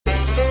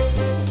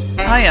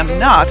I am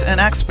not an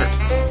expert.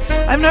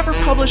 I've never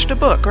published a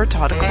book or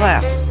taught a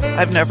class.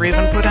 I've never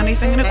even put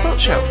anything in a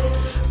quilt show.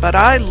 But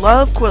I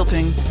love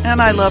quilting,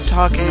 and I love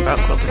talking about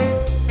quilting.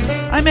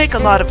 I make a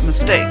lot of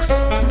mistakes,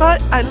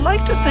 but I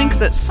like to think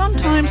that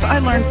sometimes I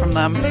learn from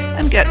them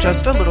and get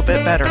just a little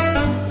bit better.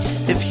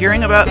 If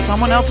hearing about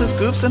someone else's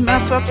goofs and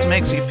mess-ups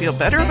makes you feel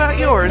better about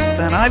yours,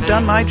 then I've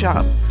done my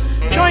job.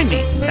 Join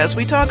me as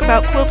we talk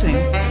about quilting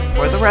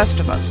for the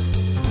rest of us.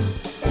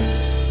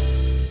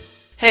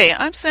 Hey,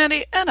 I'm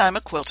Sandy, and I'm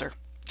a quilter.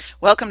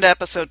 Welcome to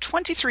episode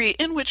 23,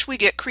 in which we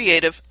get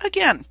creative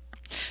again.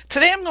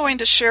 Today I'm going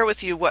to share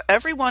with you what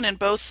everyone in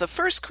both the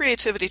first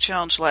Creativity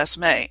Challenge last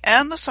May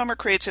and the Summer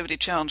Creativity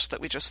Challenge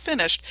that we just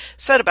finished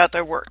said about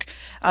their work.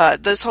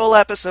 This whole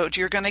episode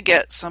you're going to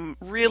get some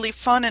really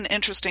fun and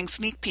interesting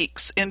sneak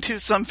peeks into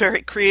some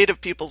very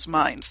creative people's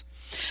minds.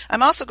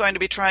 I'm also going to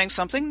be trying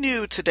something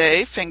new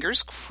today,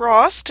 fingers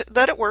crossed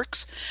that it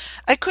works.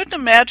 I couldn't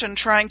imagine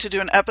trying to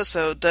do an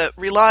episode that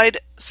relied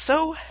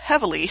so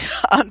heavily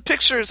on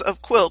pictures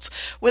of quilts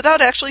without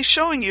actually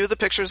showing you the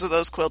pictures of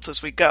those quilts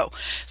as we go.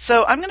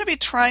 So I'm going to be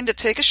trying to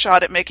take a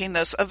shot at making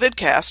this a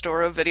vidcast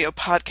or a video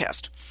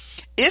podcast.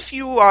 If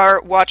you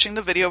are watching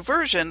the video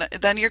version,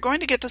 then you're going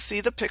to get to see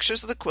the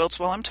pictures of the quilts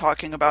while I'm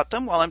talking about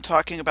them, while I'm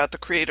talking about the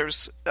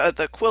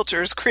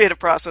quilters' creative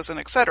process, and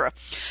etc.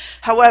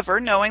 However,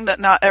 knowing that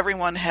not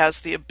everyone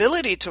has the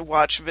ability to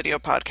watch video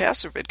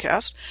podcasts or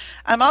vidcast,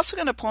 I'm also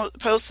going to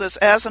post this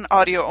as an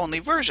audio-only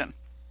version.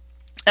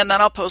 And then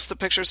I'll post the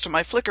pictures to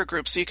my Flickr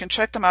group so you can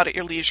check them out at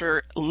your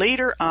leisure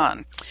later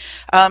on.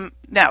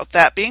 Now,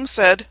 that being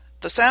said,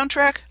 the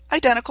soundtrack,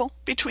 identical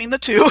between the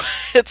two.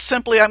 It's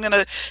simply I'm going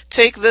to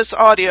take this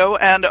audio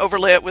and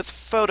overlay it with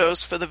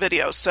photos for the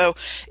video. So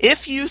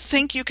if you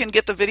think you can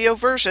get the video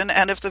version,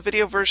 and if the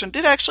video version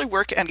did actually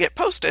work and get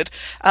posted,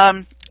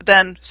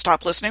 then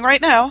stop listening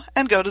right now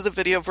and go to the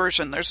video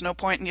version. There's no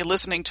point in you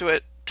listening to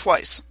it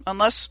twice,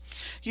 unless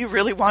you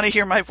really want to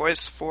hear my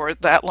voice for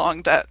that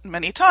long, that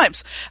many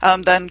times.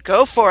 Then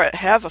go for it.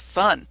 Have a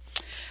fun.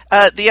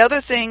 The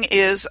other thing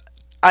is,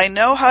 I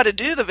know how to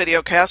do the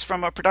video cast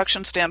from a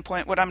production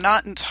standpoint. What I'm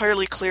not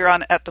entirely clear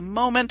on at the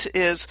moment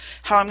is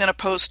how I'm going to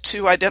post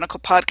two identical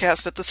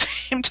podcasts at the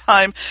same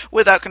time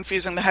without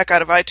confusing the heck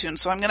out of iTunes.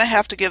 So I'm going to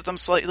have to give them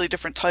slightly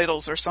different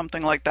titles or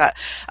something like that.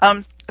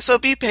 So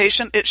be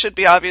patient. It should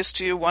be obvious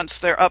to you once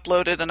they're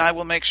uploaded, and I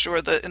will make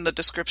sure that in the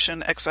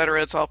description,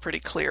 etc., it's all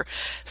pretty clear.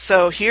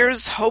 So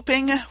here's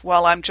hoping,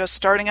 while I'm just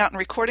starting out and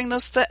recording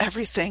this, that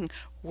everything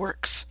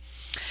works.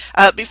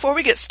 Before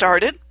we get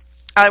started,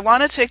 I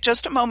want to take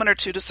just a moment or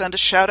two to send a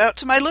shout out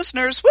to my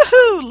listeners.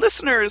 Woohoo!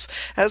 Listeners!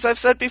 As I've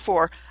said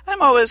before,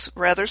 I'm always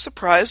rather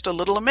surprised, a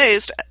little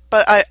amazed,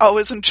 but I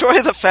always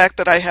enjoy the fact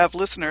that I have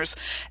listeners.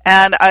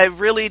 And I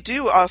really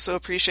do also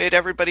appreciate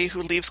everybody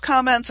who leaves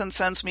comments and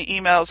sends me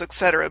emails,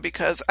 etc.,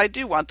 because I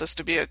do want this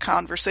to be a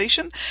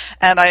conversation,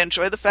 and I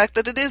enjoy the fact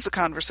that it is a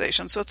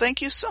conversation. So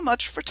thank you so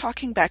much for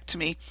talking back to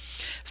me.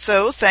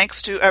 So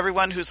thanks to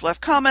everyone who's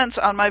left comments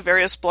on my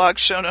various blogs,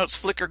 show notes,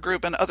 Flickr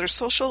group, and other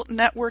social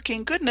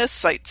networking goodness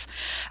sites.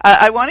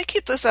 I want to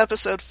keep this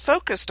episode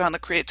focused on the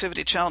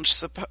Creativity Challenge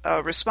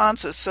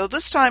responses. So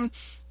this time,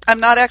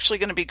 I'm not actually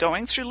going to be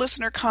going through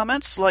listener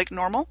comments like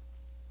normal.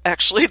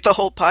 Actually, the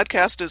whole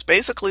podcast is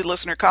basically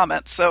listener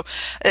comments. So,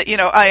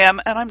 I am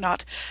and I'm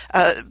not.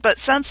 But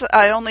since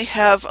I only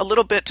have a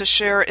little bit to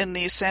share in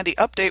the Sandy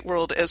update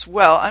world as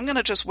well, I'm going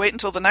to just wait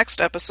until the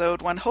next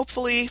episode when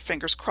hopefully,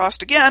 fingers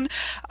crossed again,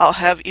 I'll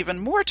have even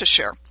more to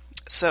share.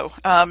 So,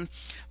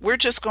 we're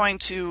just going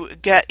to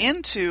get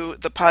into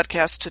the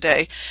podcast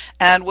today,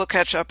 and we'll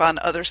catch up on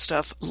other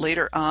stuff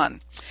later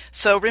on.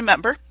 So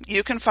remember,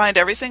 you can find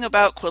everything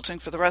about Quilting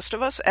for the Rest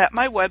of Us at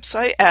my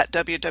website at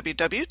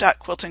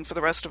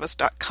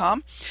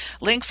www.quiltingfortherestofus.com.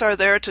 Links are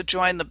there to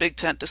join the Big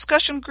Tent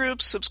discussion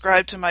groups,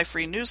 subscribe to my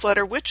free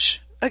newsletter,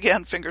 which,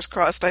 again, fingers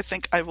crossed, I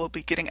think I will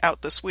be getting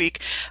out this week.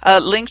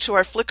 Link to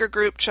our Flickr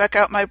group, check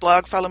out my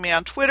blog, follow me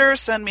on Twitter,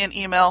 send me an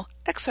email,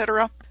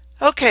 etc.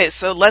 Okay,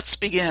 so let's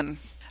begin.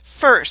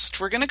 First,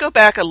 we're going to go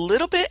back a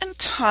little bit in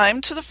time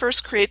to the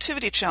first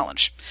Creativity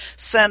Challenge.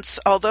 Since,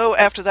 although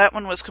after that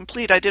one was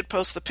complete, I did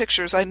post the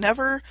pictures, I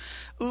never,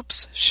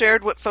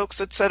 shared what folks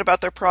had said about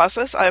their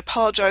process. I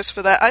apologize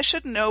for that. I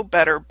should know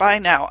better by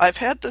now. I've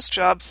had this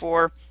job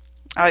for,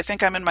 I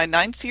think I'm in my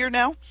 9th year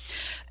now.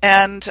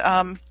 And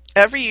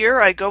every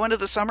year I go into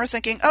the summer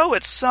thinking, oh,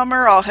 it's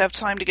summer, I'll have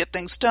time to get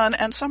things done.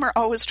 And summer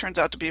always turns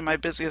out to be my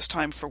busiest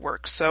time for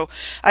work. So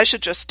I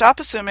should just stop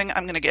assuming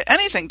I'm going to get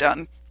anything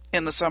done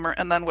in the summer,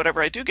 and then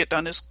whatever I do get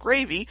done is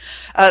gravy.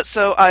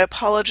 So I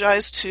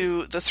apologize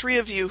to the 3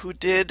 of you who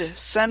did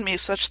send me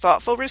such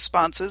thoughtful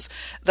responses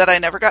that I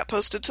never got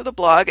posted to the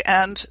blog,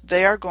 and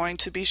they are going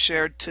to be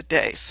shared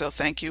today. So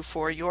thank you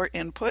for your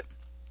input.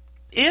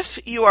 If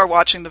you are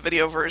watching the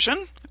video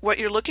version, what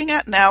you're looking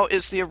at now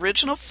is the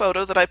original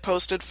photo that I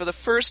posted for the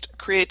first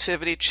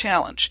Creativity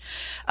Challenge.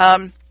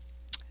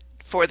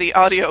 For the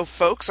audio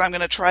folks, I'm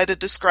going to try to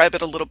describe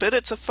it a little bit.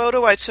 It's a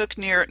photo I took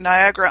near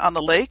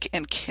Niagara-on-the-Lake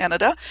in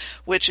Canada,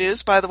 which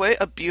is, by the way,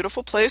 a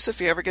beautiful place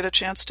if you ever get a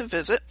chance to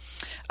visit.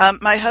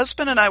 My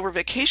husband and I were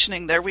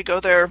vacationing there. We go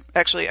there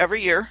actually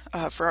every year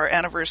for our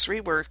anniversary.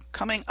 We're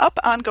coming up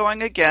on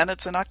going again.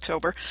 It's in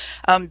October.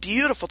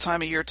 Beautiful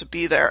time of year to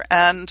be there.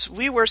 And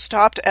we were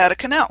stopped at a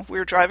canal. We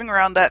were driving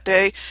around that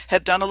day,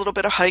 had done a little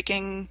bit of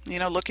hiking,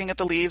 looking at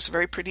the leaves,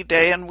 very pretty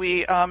day. And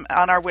we, on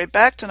our way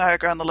back to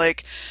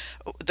Niagara-on-the-Lake,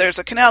 there's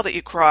a canal that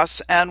you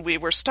cross, and we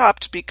were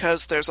stopped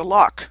because there's a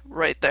lock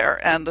right there,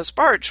 and this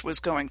barge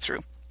was going through.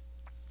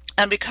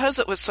 And because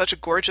it was such a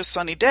gorgeous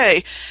sunny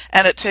day,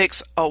 and it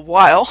takes a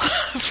while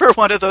for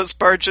one of those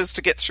barges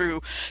to get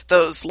through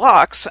those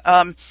locks,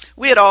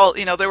 we had all,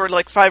 there were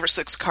like 5 or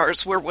 6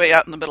 cars. We're way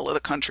out in the middle of the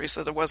country,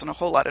 so there wasn't a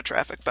whole lot of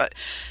traffic, but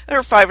there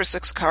were 5 or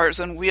 6 cars,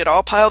 and we had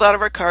all piled out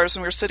of our cars,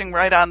 and we were sitting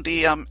right on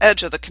the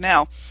edge of the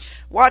canal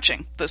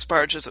watching this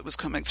barge as it was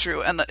coming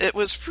through. And it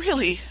was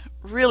really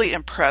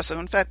impressive.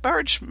 In fact,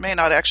 barge may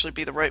not actually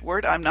be the right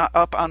word. I'm not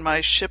up on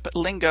my ship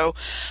lingo.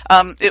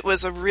 It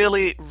was a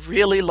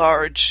really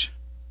large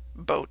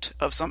boat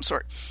of some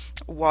sort,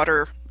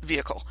 water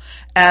vehicle,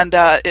 and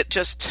it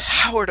just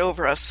towered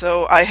over us.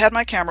 So I had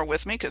my camera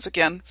with me because,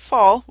 again,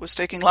 fall, was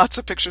taking lots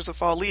of pictures of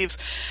fall leaves,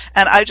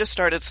 and I just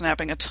started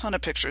snapping a ton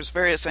of pictures,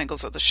 various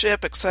angles of the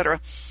ship,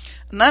 etc.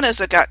 And then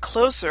as it got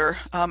closer,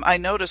 I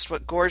noticed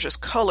what gorgeous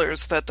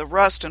colors that the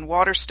rust and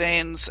water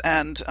stains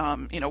and,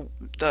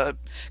 the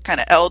kind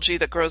of algae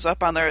that grows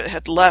up on there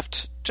had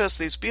left just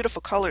these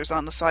beautiful colors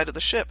on the side of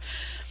the ship.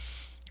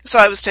 So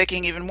I was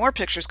taking even more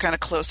pictures kind of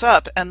close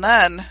up. And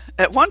then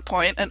at one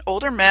point, an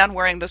older man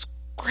wearing this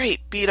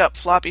great beat up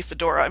floppy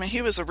fedora, I mean,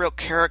 he was a real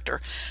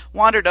character,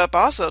 wandered up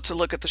also to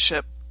look at the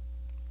ship.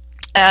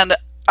 And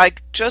I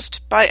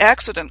just by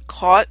accident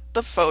caught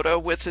the photo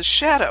with his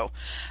shadow.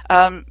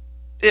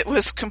 It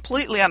was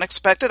completely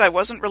unexpected. I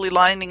wasn't really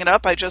lining it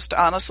up. I just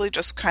honestly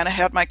just kind of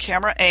had my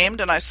camera aimed,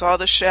 and I saw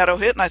the shadow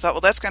hit, and I thought,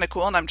 well, that's kind of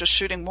cool, and I'm just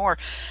shooting more.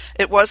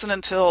 It wasn't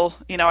until,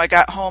 I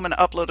got home and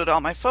uploaded all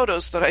my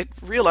photos that I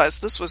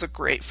realized this was a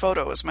great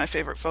photo. It was my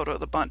favorite photo of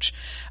the bunch.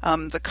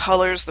 The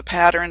colors, the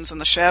patterns, and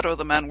the shadow of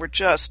the men were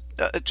just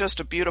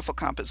a beautiful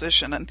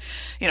composition. And,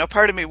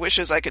 part of me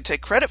wishes I could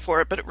take credit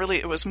for it, but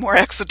it was more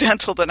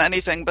accidental than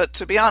anything. But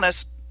to be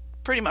honest,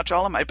 pretty much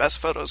all of my best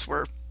photos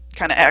were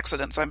kind of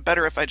accidents. I'm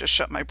better if I just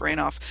shut my brain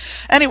off.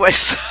 Anyway,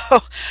 so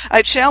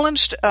I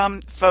challenged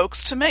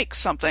folks to make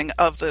something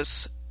of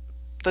this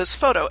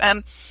photo.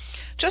 And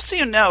just so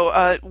you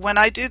know, when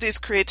I do these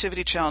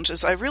creativity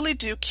challenges, I really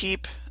do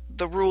keep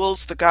the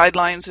rules, the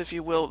guidelines, if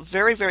you will,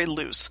 very, very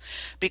loose,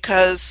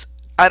 because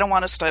I don't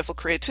want to stifle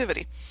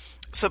creativity.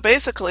 So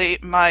basically,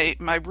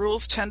 my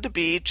rules tend to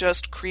be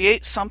just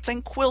create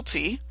something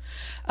quilty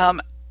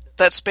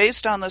that's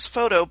based on this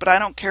photo, but I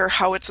don't care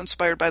how it's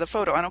inspired by the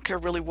photo. I don't care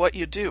really what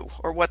you do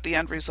or what the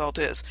end result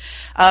is.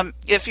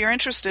 If you're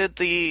interested,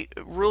 the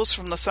rules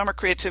from the Summer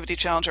Creativity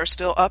Challenge are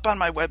still up on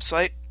my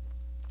website.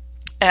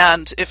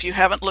 And if you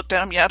haven't looked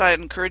at them yet, I'd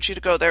encourage you to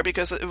go there,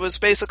 because it was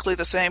basically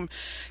the same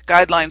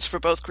guidelines for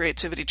both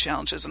creativity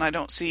challenges, and I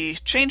don't see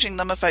changing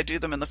them if I do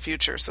them in the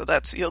future. So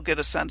you'll get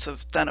a sense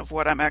of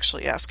what I'm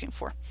actually asking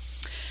for.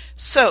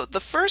 So the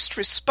first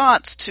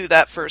response to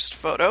that first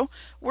photo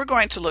we're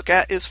going to look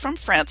at is from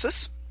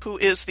Frances, who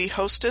is the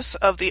hostess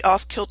of the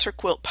Off Kilter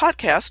Quilt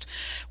podcast,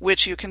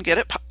 which you can get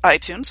at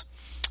iTunes.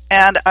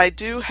 And I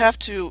do have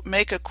to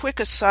make a quick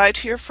aside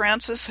here.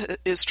 Frances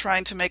is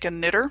trying to make a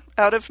knitter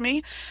out of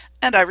me,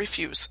 and I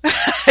refuse.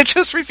 I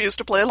just refuse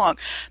to play along.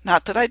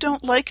 Not that I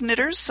don't like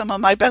knitters. Some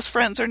of my best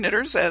friends are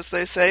knitters, as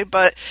they say,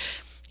 but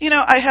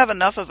I have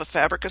enough of a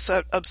fabric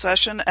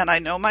obsession, and I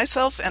know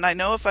myself, and I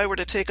know if I were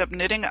to take up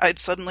knitting, I'd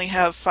suddenly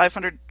have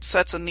 500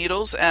 sets of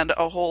needles and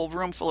a whole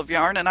room full of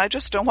yarn, and I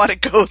just don't want to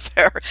go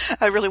there.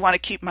 I really want to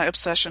keep my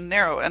obsession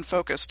narrow and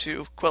focused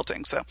to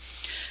quilting.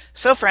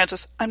 So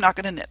Frances, I'm not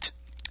going to knit.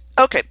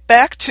 Okay,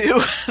 back to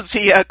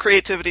the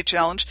creativity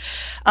challenge.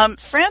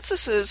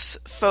 Frances's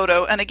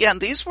photo, and again,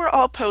 these were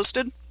all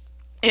posted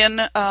in,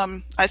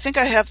 I think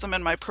I have them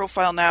in my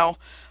profile now,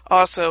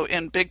 also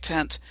in Big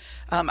Tent.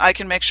 I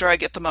can make sure I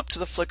get them up to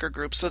the Flickr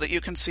group so that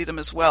you can see them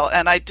as well.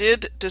 And I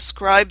did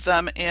describe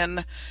them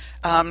in,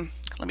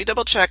 let me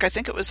double check, I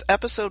think it was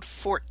episode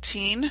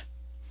 14,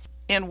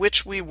 in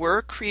which we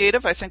were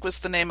creative, I think was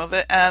the name of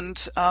it.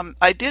 And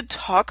I did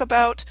talk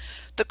about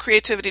the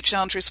creativity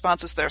challenge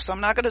responses there. So I'm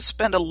not going to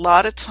spend a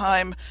lot of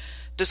time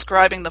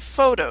describing the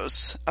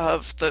photos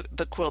of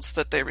the quilts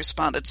that they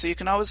responded. So you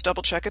can always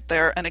double check it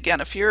there. And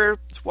again, if you're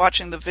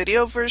watching the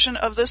video version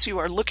of this, you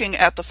are looking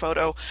at the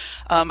photo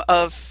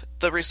of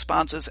the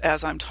responses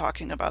as I'm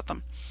talking about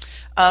them.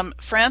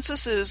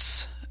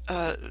 Frances's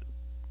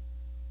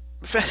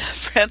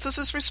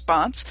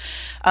response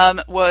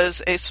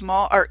was a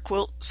small art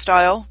quilt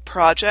style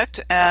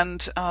project,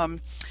 and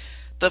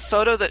the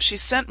photo that she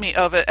sent me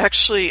of it,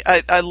 actually,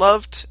 I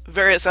loved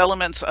various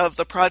elements of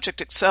the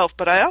project itself,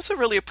 but I also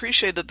really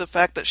appreciated the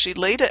fact that she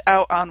laid it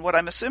out on what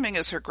I'm assuming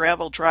is her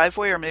gravel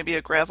driveway or maybe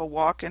a gravel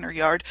walk in her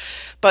yard.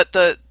 But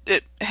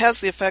it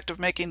has the effect of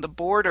making the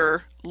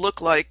border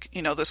look like,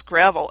 this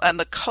gravel. And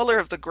the color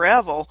of the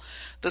gravel,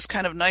 this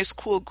kind of nice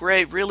cool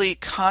gray, really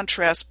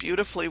contrasts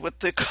beautifully with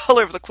the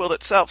color of the quilt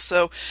itself.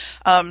 So,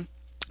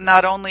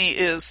 not only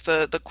is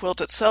the quilt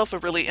itself a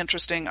really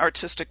interesting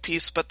artistic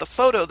piece, but the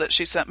photo that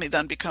she sent me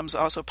then becomes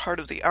also part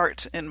of the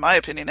art, in my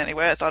opinion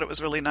anyway. I thought it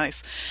was really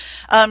nice.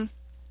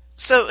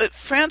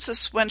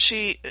 Frances,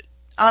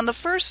 on the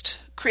first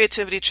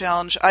creativity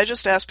challenge, I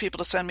just asked people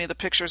to send me the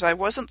pictures. I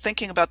wasn't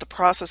thinking about the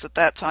process at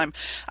that time.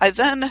 I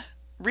then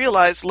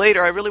realized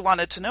later I really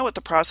wanted to know what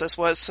the process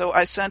was, so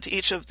I sent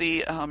each of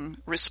the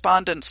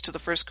respondents to the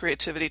first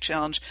creativity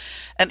challenge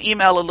an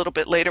email a little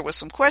bit later with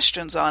some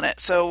questions on it.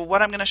 So what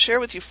I'm going to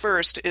share with you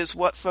first is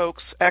what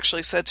folks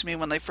actually said to me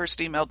when they first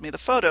emailed me the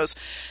photos,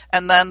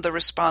 and then the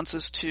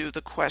responses to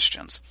the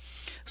questions.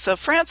 So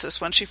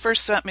Frances, when she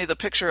first sent me the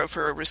picture of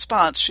her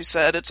response, she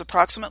said it's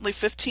approximately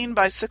 15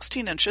 by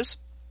 16 inches.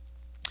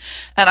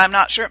 And I'm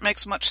not sure it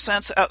makes much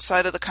sense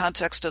outside of the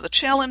context of the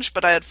challenge,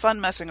 but I had fun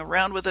messing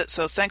around with it,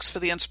 so thanks for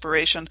the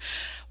inspiration.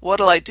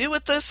 What'll I do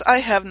with this? I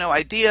have no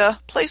idea.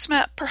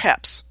 Placemat,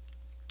 perhaps.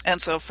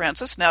 And so,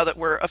 Frances, now that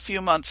we're a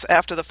few months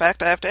after the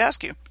fact, I have to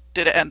ask you,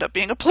 did it end up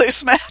being a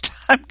placemat?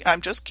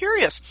 I'm just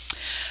curious.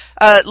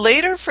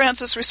 Later,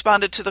 Frances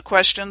responded to the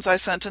questions I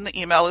sent in the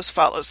email as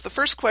follows. The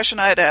first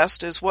question I had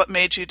asked is, what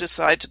made you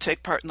decide to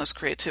take part in this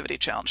creativity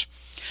challenge?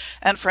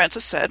 And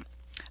Frances said,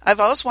 I've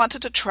always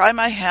wanted to try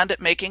my hand at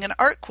making an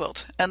art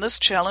quilt, and this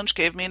challenge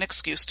gave me an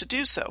excuse to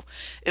do so.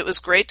 It was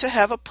great to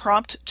have a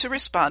prompt to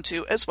respond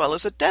to as well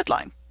as a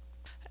deadline.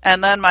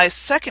 And then my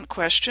second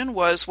question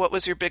was, what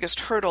was your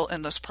biggest hurdle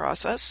in this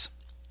process?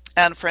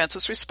 And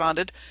Frances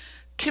responded,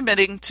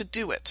 committing to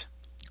do it.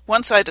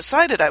 Once I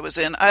decided I was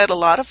in, I had a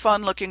lot of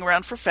fun looking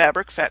around for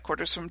fabric, fat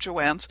quarters from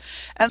Joann's,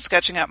 and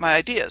sketching out my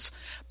ideas.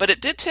 But it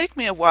did take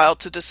me a while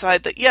to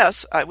decide that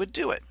yes, I would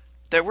do it.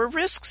 There were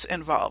risks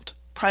involved.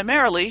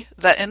 Primarily,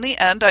 that in the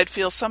end I'd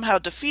feel somehow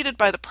defeated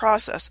by the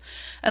process,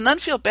 and then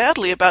feel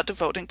badly about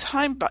devoting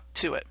time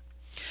to it.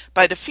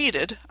 By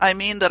defeated, I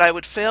mean that I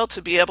would fail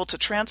to be able to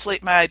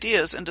translate my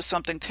ideas into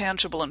something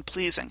tangible and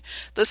pleasing.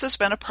 This has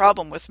been a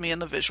problem with me in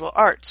the visual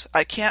arts.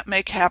 I can't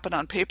make happen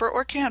on paper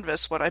or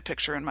canvas what I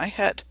picture in my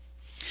head.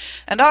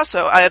 And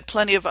also, I had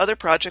plenty of other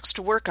projects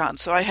to work on,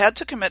 so I had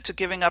to commit to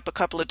giving up a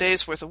couple of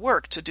days' worth of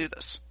work to do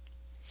this.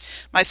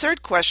 My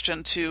third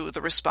question to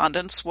the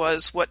respondents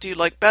was, what do you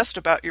like best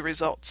about your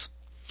results?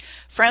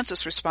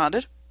 Frances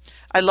responded,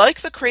 I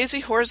like the crazy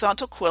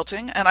horizontal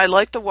quilting, and I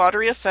like the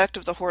watery effect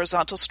of the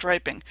horizontal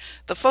striping.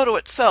 The photo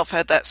itself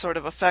had that sort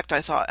of effect, I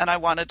thought, and I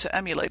wanted to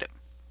emulate it.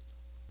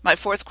 My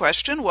fourth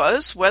question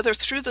was, whether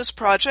through this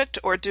project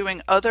or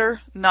doing other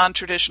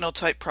non-traditional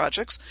type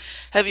projects,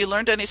 have you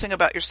learned anything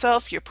about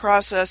yourself, your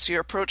process,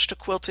 your approach to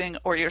quilting,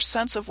 or your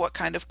sense of what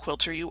kind of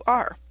quilter you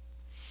are?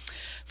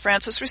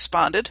 Frances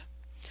responded,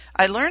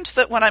 I learned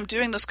that when I'm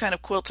doing this kind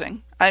of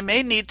quilting, I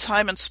may need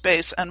time and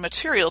space and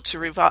material to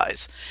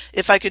revise.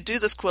 If I could do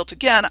this quilt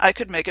again, I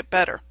could make it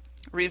better.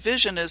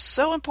 Revision is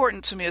so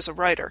important to me as a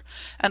writer,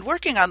 and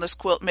working on this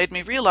quilt made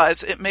me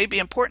realize it may be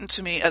important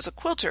to me as a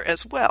quilter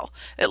as well,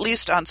 at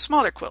least on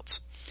smaller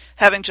quilts.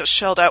 Having just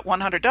shelled out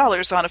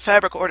 $100 on a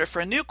fabric order for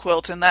a new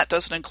quilt, and that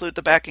doesn't include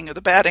the backing or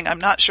the batting, I'm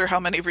not sure how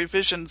many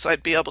revisions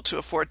I'd be able to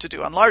afford to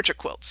do on larger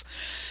quilts.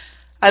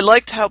 I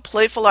liked how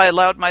playful I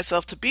allowed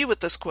myself to be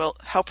with this quilt,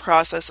 how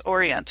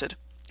process-oriented.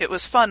 It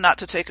was fun not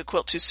to take a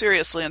quilt too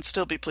seriously and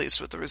still be pleased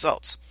with the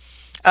results.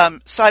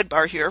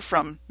 Sidebar here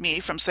from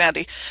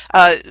Sandy.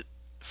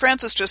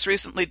 Frances just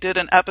recently did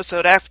an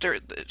episode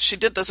she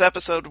did this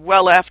episode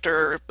well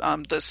after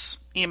this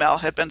email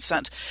had been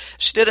sent.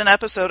 She did an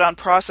episode on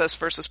process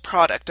versus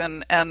product,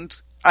 and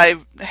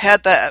I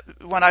had that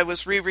when I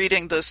was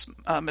rereading this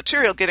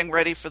material getting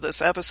ready for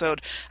this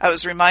episode. I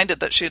was reminded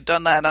that she had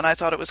done that, and I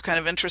thought it was kind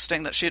of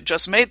interesting that she had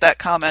just made that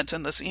comment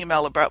in this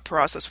email about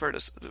process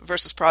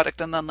versus product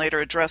and then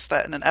later addressed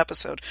that in an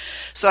episode.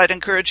 So I'd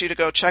encourage you to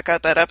go check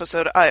out that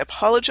episode. I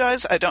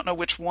apologize. I don't know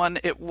which one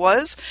it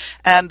was.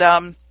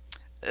 And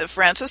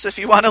Frances, if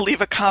you want to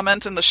leave a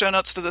comment in the show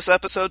notes to this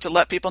episode to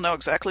let people know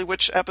exactly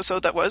which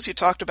episode that was, you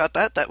talked about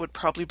that would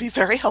probably be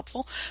very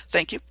helpful.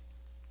 Thank you.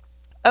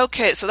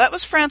 Okay, so that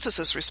was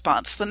Frances's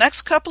response. The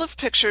next couple of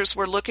pictures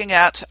we're looking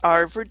at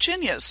are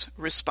Virginia's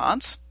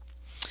response.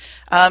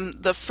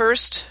 The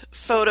first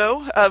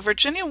photo,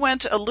 Virginia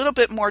went a little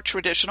bit more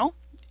traditional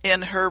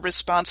in her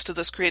response to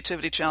this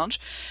creativity challenge.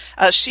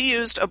 She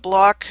used a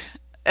block,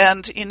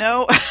 and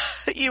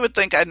you would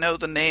think I know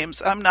the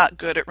names. I'm not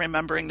good at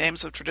remembering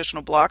names of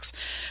traditional blocks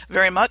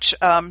very much.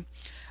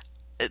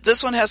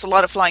 This one has a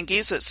lot of flying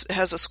geese. It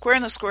has a square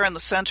in the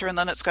center, and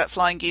then it's got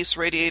flying geese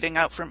radiating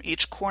out from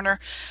each corner.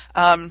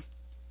 I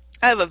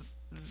have a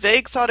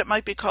vague thought it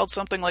might be called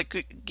something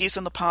like Geese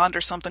in the Pond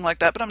or something like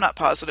that, but I'm not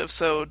positive,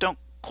 so don't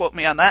quote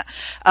me on that.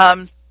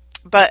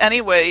 But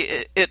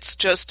anyway,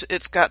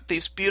 it's got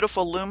these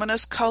beautiful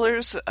luminous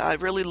colors. I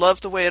really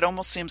love the way it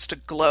almost seems to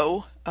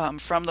glow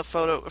from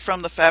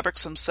the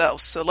fabrics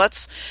themselves. So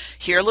let's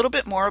hear a little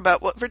bit more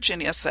about what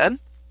Virginia said.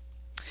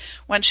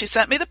 When she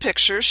sent me the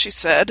pictures, she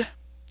said,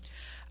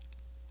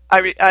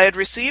 I had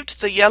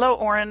received the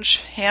yellow-orange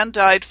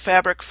hand-dyed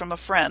fabric from a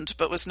friend,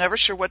 but was never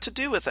sure what to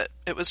do with it.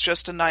 It was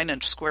just a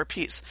 9-inch square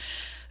piece.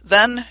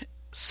 Then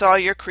saw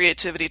your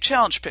creativity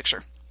challenge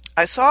picture.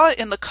 I saw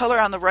in the color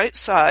on the right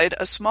side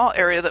a small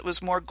area that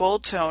was more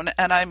gold tone,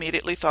 and I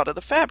immediately thought of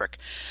the fabric.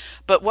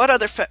 But what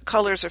other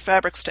colors or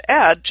fabrics to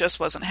add just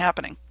wasn't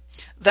happening.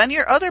 Then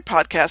your other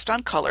podcast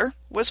on color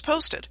was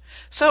posted.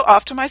 So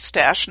off to my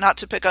stash, not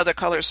to pick other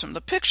colors from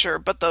the picture,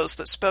 but those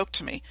that spoke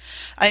to me.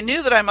 I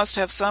knew that I must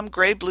have some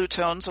gray-blue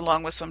tones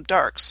along with some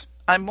darks.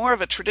 I'm more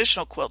of a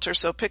traditional quilter,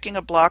 so picking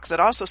a block that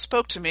also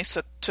spoke to me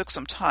took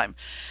some time.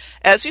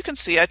 As you can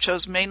see, I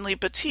chose mainly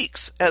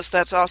batiks, as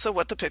that's also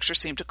what the picture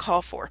seemed to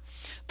call for.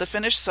 The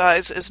finished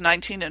size is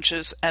 19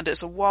 inches and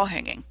is a wall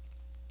hanging.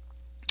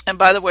 And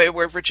by the way,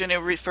 where Virginia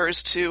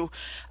refers to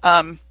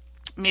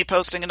me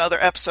posting another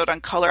episode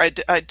on color,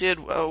 I did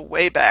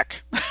way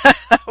back.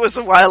 It was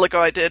a while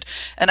ago. I did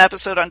an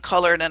episode on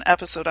color and an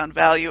episode on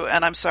value,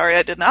 and I'm sorry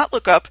I did not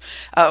look up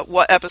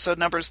what episode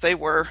numbers they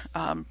were.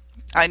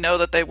 I know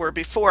that they were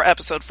before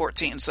episode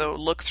 14, so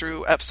look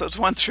through episodes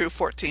 1 through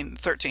 13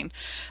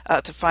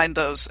 to find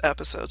those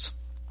episodes.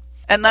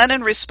 And then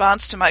in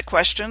response to my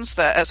questions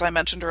that, as I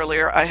mentioned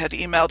earlier, I had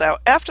emailed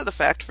out after the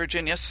fact,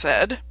 Virginia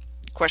said,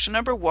 question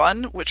number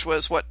 1, which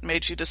was what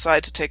made you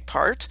decide to take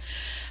part.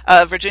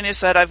 Virginia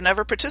said, I've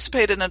never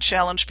participated in a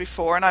challenge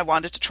before and I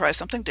wanted to try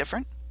something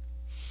different.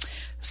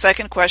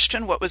 Second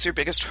question, what was your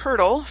biggest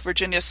hurdle?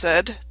 Virginia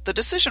said, the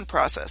decision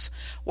process.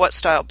 What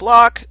style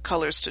block,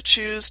 colors to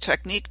choose,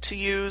 technique to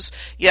use,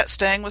 yet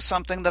staying with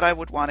something that I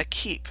would want to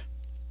keep.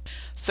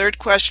 Third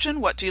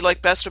question, what do you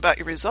like best about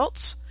your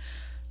results?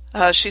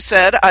 She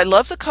said, I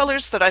love the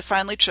colors that I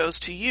finally chose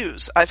to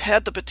use. I've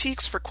had the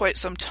batiks for quite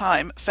some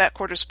time, fat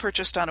quarters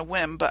purchased on a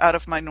whim, but out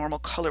of my normal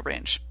color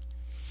range.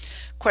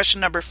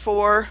 Question number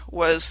 4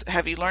 was,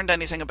 have you learned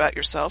anything about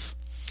yourself?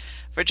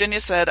 Virginia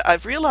said,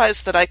 I've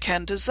realized that I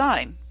can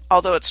design.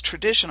 Although it's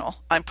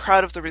traditional, I'm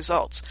proud of the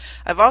results.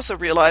 I've also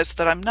realized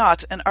that I'm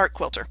not an art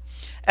quilter.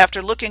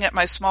 After looking at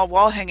my small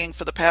wall hanging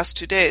for the past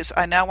 2 days,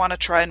 I now want to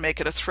try and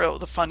make it a throw.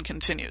 The fun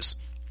continues.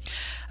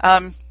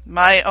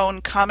 My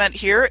own comment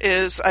here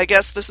is, I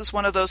guess this is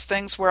one of those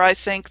things where I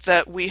think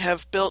that we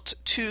have built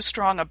too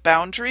strong a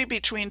boundary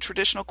between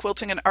traditional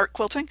quilting and art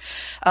quilting.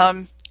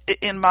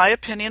 In my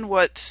opinion,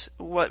 what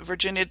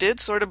Virginia did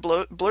sort of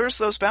blurs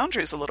those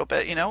boundaries a little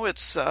bit. You know,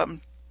 it's,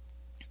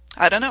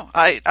 I don't know.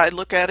 I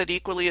look at it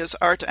equally as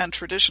art and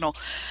traditional.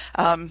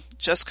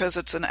 Just because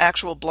it's an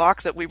actual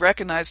block that we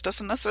recognize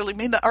doesn't necessarily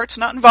mean that art's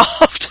not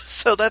involved.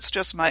 So that's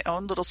just my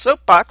own little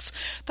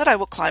soapbox that I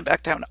will climb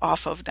back down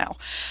off of now.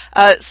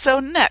 So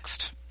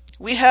next,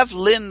 we have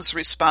Lynn's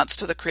response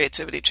to the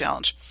Creativity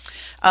Challenge.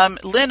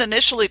 Lynn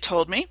initially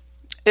told me,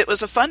 it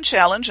was a fun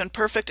challenge and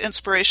perfect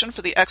inspiration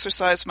for the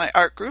exercise my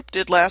art group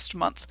did last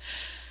month.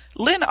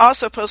 Lynn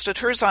also posted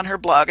hers on her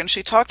blog, and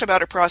she talked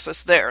about her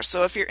process there.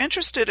 So if you're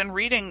interested in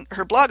reading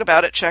her blog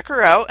about it, check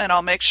her out, and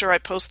I'll make sure I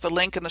post the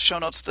link in the show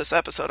notes of this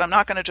episode. I'm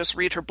not going to just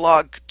read her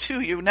blog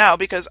to you now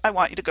because I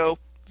want you to go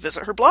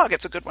visit her blog.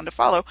 It's a good one to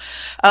follow.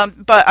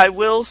 But I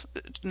will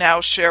now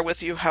share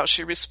with you how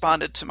she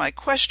responded to my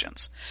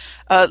questions.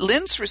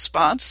 Lynn's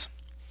response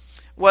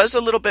was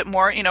a little bit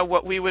more, you know,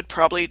 what we would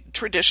probably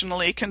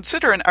traditionally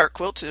consider an art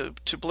quilt,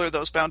 to blur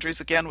those boundaries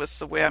again with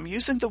the way I'm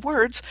using the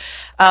words.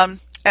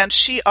 And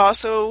she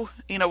also,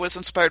 you know, was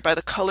inspired by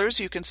the colors.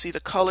 You can see the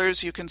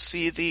colors. You can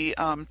see the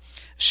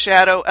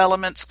shadow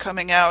elements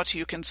coming out.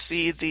 You can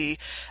see the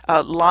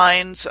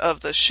lines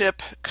of the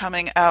ship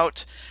coming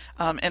out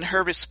in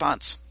her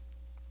response.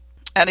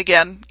 And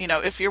again, you know,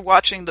 if you're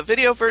watching the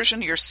video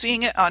version, you're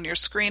seeing it on your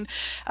screen.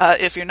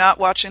 If you're not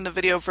watching the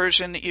video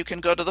version, you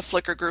can go to the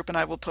Flickr group and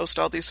I will post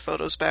all these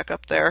photos back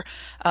up there.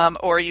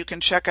 Or you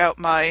can check out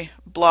my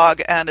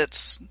blog, and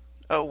it's,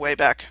 way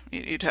back.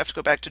 You'd have to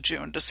go back to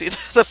June to see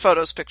the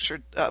photos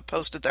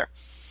posted there.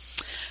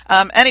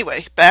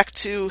 Anyway, back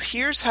to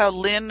here's how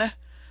Lynn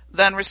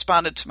then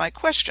responded to my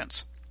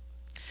questions.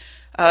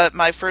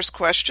 My first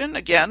question,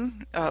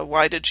 again,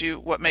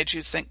 what made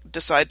you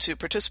decide to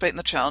participate in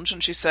the challenge?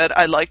 And she said,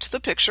 I liked the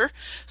picture.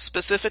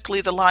 Specifically,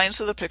 the lines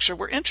of the picture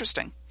were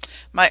interesting.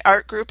 My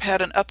art group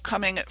had an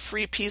upcoming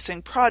free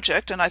piecing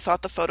project, and I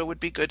thought the photo would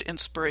be good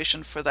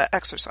inspiration for that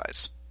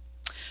exercise.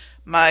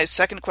 My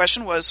second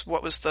question was,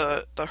 what was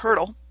the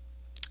hurdle?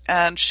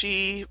 And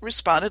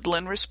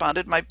Lynn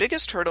responded, my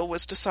biggest hurdle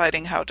was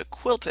deciding how to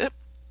quilt it.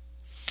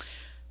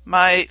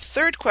 My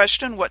third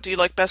question, what do you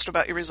like best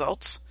about your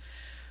results?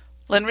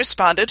 Lynn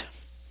responded,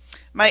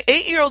 my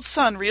 8-year-old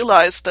son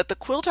realized that the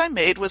quilt I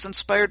made was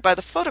inspired by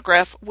the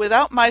photograph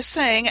without my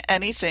saying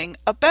anything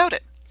about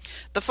it.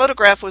 The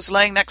photograph was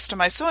laying next to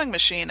my sewing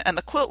machine and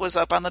the quilt was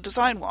up on the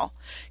design wall.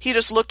 He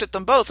just looked at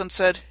them both and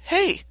said,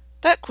 hey,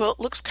 that quilt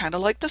looks kind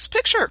of like this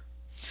picture.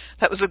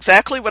 That was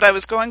exactly what I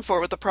was going for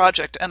with the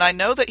project, and I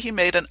know that he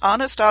made an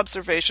honest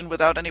observation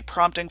without any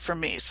prompting from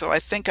me, so I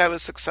think I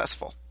was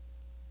successful.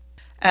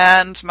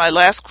 And my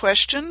last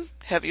question,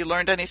 have you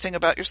learned anything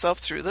about yourself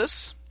through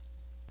this?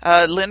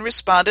 Lynn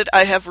responded,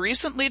 I have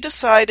recently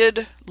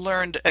accepted,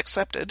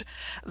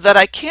 that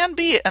I can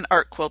be an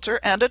art quilter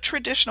and a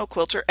traditional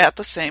quilter at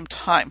the same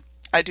time.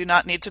 I do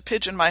not need to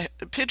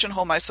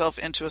pigeonhole myself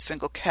into a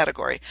single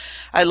category.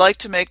 I like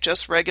to make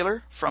just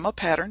regular, from a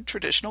pattern,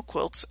 traditional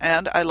quilts,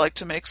 and I like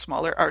to make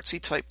smaller artsy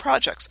type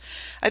projects.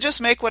 I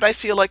just make what I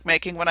feel like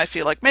making when I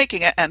feel like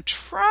making it, and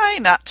try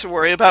not to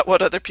worry about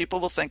what other people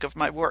will think of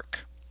my work.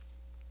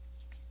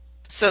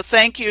 So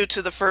thank you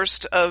to the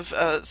first of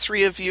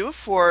 3 of you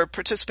for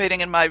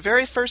participating in my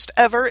very first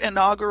ever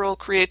inaugural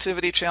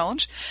creativity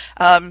challenge.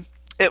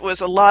 It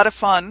was a lot of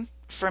fun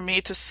for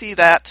me to see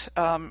that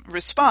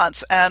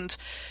response. And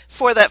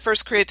for that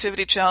first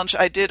creativity challenge,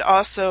 I did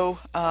also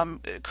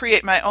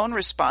create my own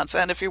response.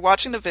 And if you're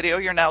watching the video,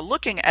 you're now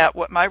looking at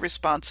what my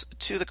response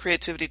to the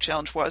creativity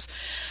challenge was.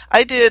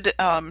 I did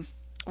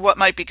what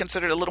might be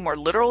considered a little more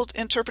literal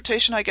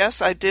interpretation, I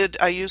guess.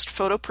 I used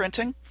photo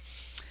printing.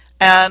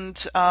 And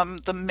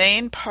the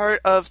main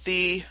part of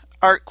the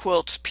art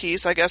quilt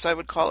piece, I guess I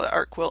would call it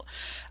art quilt,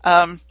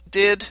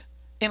 did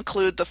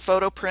include the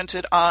photo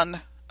printed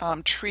on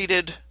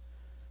treated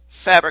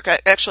fabric. I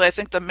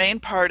think the main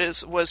part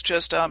was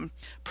just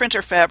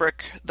printer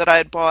fabric that I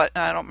had bought,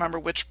 and I don't remember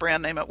which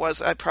brand name it was.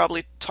 I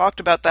probably talked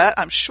about that,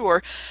 I'm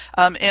sure,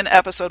 in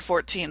episode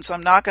 14. So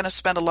I'm not going to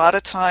spend a lot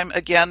of time,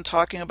 again,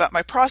 talking about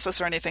my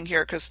process or anything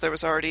here, because there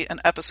was already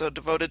an episode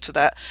devoted to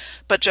that.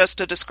 But just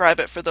to describe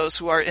it for those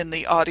who are in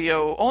the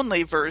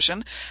audio-only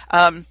version,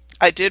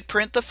 I did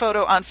print the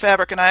photo on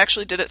fabric, and I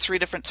actually did it 3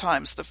 different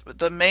times.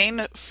 The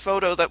main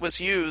photo that was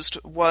used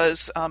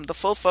was the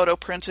full photo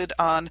printed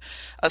on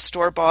a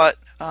store-bought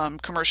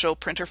commercial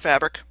printer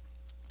fabric,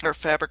 or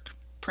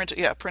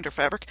printer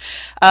fabric.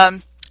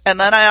 And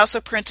then I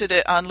also printed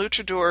it on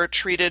Luchador,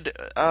 treated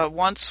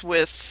once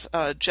with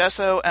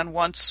gesso and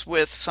once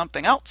with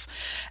something else.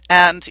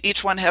 And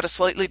each one had a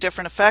slightly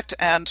different effect,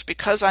 and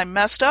because I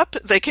messed up,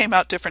 they came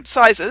out different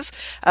sizes.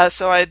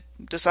 So I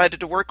decided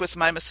to work with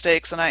my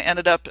mistakes, and I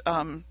ended up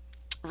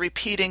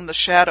repeating the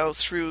shadow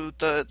through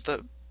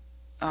the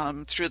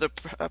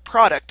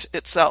product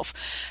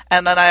itself.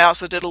 And then I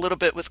also did a little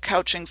bit with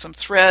couching some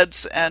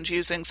threads and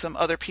using some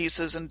other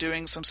pieces and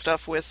doing some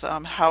stuff with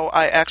how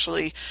I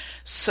actually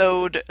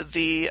sewed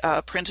the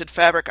printed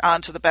fabric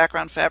onto the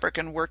background fabric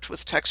and worked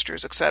with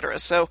textures, etc.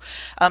 So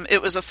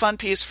it was a fun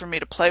piece for me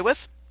to play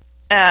with.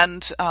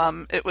 And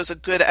it was a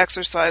good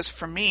exercise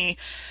for me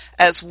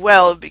as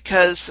well,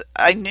 because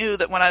I knew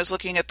that when I was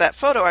looking at that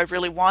photo, I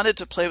really wanted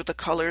to play with the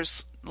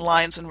colors,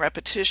 lines, and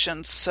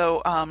repetitions.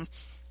 So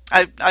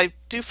I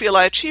do feel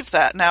I achieved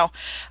that. Now,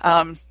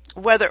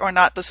 whether or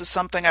not this is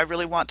something I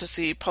really want to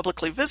see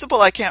publicly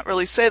visible, I can't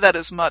really say that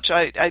as much.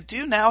 I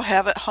do now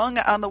have it hung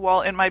on the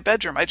wall in my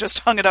bedroom. I just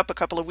hung it up a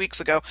couple of weeks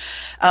ago.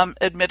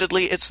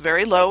 Admittedly, it's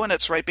very low and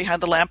it's right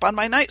behind the lamp on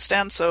my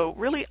nightstand, so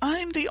really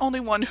I'm the only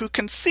one who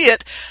can see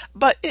it,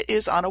 but it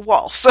is on a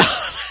wall. So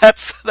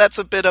that's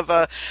a bit of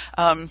a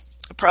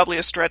probably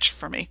a stretch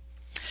for me.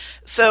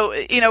 So,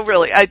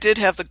 really, I did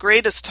have the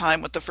greatest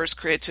time with the first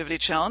creativity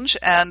challenge,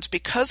 and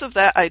because of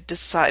that, I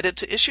decided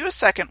to issue a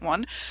second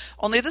one,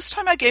 only this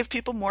time I gave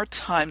people more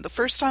time. The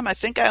first time, I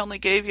think I only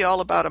gave you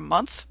all about a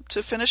month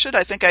to finish it.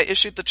 I think I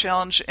issued the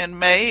challenge in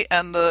May,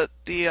 and the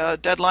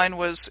deadline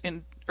was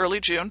in early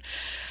June.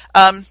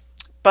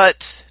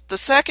 But the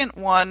second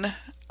one,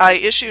 I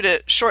issued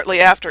it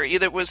shortly after.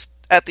 Either it was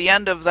at the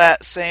end of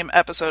that same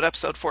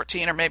episode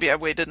 14, or maybe I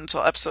waited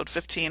until episode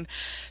 15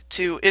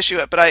 to issue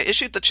it. But I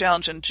issued the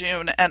challenge in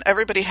June, and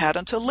everybody had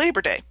until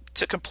Labor Day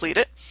to complete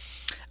it.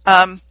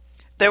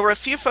 There were a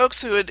few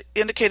folks who had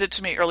indicated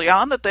to me early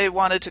on that they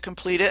wanted to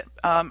complete it.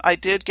 I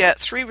did get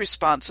 3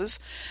 responses.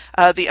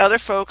 The other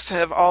folks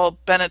have all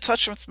been in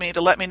touch with me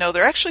to let me know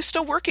they're actually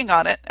still working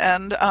on it,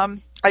 and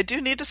I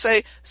do need to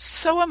say,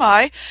 so am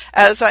I.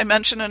 As I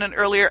mentioned in an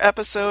earlier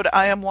episode,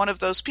 I am one of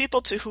those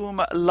people to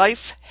whom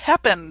life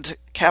happened,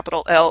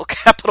 capital L,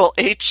 capital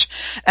H,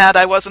 and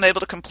I wasn't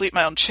able to complete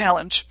my own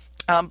challenge.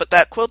 But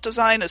that quilt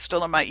design is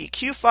still in my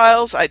EQ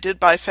files. I did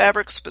buy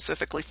fabric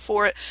specifically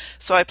for it,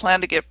 so I plan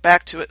to get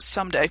back to it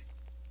someday.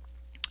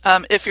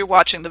 If you're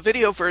watching the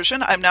video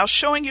version, I'm now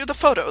showing you the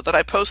photo that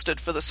I posted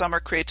for the Summer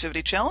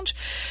Creativity Challenge.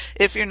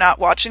 If you're not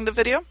watching the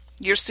video,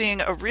 you're seeing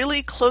a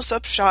really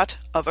close-up shot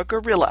of a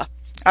gorilla.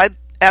 I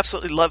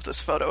absolutely love this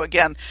photo.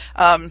 Again,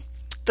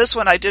 this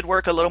one I did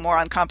work a little more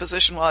on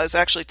composition while I was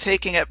actually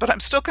taking it, but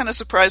I'm still kind of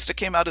surprised it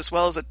came out as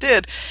well as it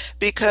did,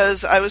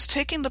 because I was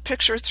taking the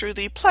picture through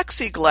the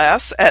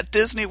plexiglass at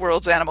Disney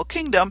World's Animal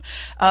Kingdom,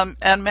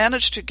 and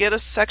managed to get a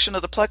section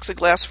of the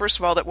plexiglass, first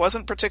of all, that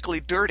wasn't particularly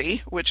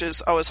dirty, which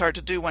is always hard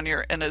to do when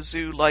you're in a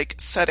zoo-like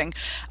setting,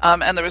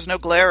 and there was no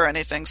glare or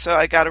anything, so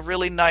I got a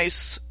really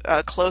nice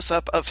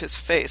close-up of his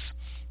face.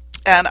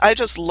 And I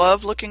just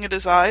love looking at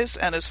his eyes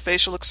and his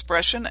facial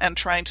expression and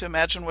trying to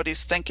imagine what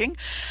he's thinking.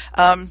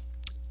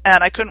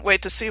 And I couldn't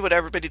wait to see what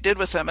everybody did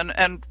with them.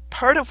 And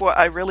part of what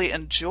I really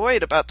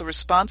enjoyed about the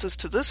responses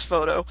to this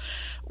photo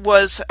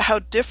was how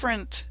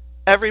different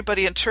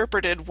everybody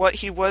interpreted what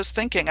he was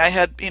thinking. I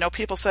had,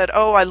 people said,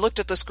 oh, I looked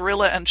at this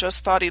gorilla and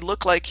just thought he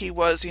looked like he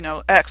was,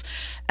 X.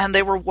 And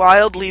they were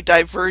wildly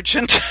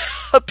divergent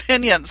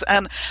opinions.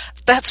 And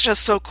that's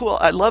just so cool.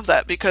 I love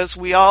that because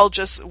we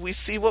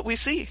see what we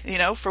see,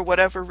 for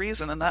whatever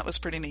reason. And that was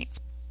pretty neat.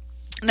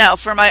 Now,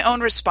 for my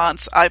own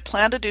response, I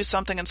plan to do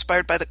something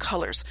inspired by the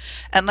colors.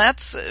 And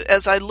that's,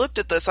 as I looked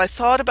at this, I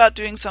thought about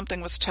doing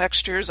something with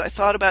textures. I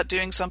thought about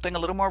doing something a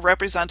little more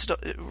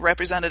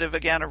representative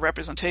again, or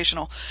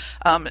representational,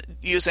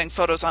 using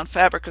photos on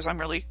fabric, because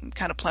I'm really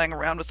kind of playing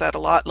around with that a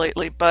lot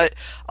lately. But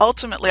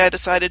ultimately, I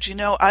decided,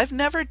 I've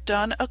never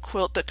done a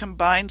quilt that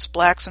combines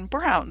blacks and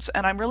browns,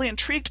 and I'm really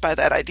intrigued by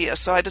that idea.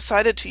 So I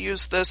decided to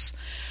use this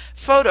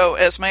photo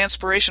as my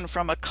inspiration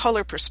from a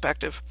color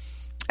perspective.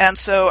 And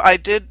so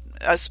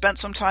I spent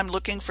some time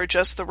looking for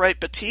just the right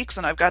batiks,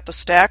 and I've got the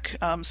stack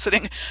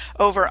sitting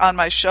over on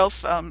my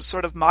shelf,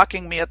 sort of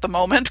mocking me at the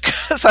moment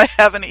because I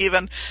haven't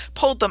even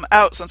pulled them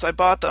out since I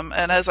bought them.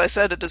 And as I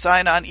said, a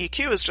design on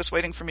EQ is just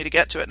waiting for me to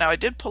get to it. Now, I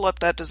did pull up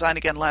that design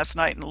again last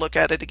night and look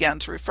at it again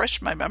to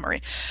refresh my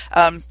memory.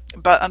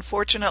 But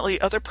unfortunately,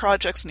 other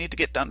projects need to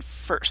get done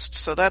first,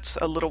 so that's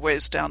a little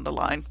ways down the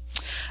line.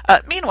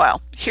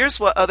 Meanwhile, here's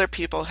what other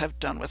people have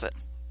done with it.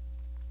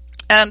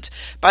 And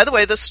by the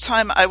way, this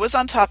time I was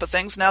on top of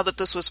things. Now that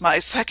this was my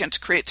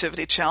second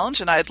creativity challenge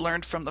and I had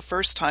learned from the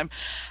first time,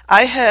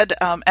 I had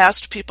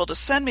asked people to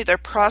send me their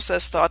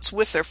process thoughts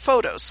with their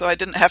photos, so I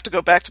didn't have to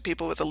go back to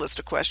people with a list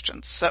of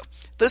questions. So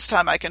this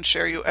time I can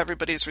share you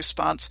everybody's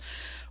response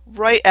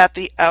right at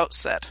the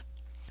outset.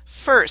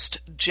 First,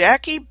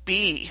 Jackie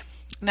B.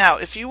 Now,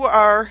 if you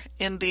are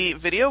in the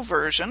video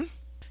version,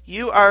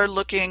 you are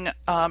looking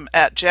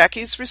at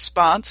Jackie's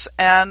response,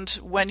 and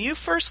when you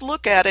first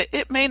look at it,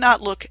 it may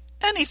not look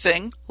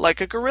anything like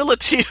a gorilla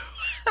to you,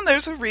 and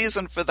there's a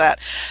reason for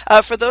that.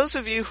 For those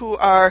of you who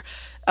are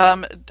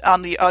on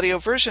the audio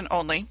version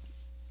only,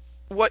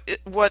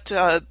 what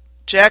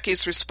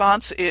Jackie's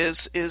response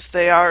is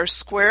they are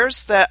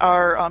squares that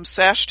are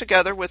sashed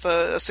together with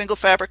a single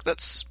fabric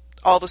that's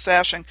all the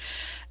sashing,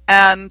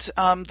 and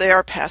they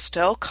are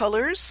pastel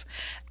colors,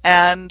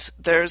 and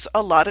there's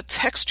a lot of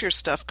texture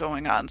stuff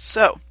going on.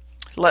 So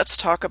let's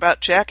talk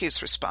about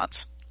Jackie's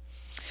response.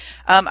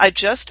 I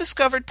just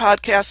discovered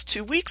podcasts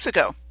 2 weeks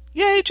ago.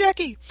 Yay,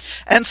 Jackie!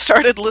 And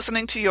started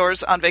listening to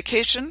yours on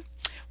vacation.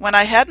 When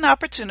I had an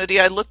opportunity,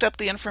 I looked up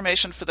the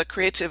information for the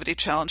Creativity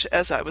Challenge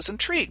as I was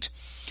intrigued.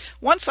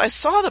 Once I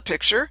saw the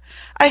picture,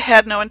 I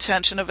had no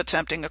intention of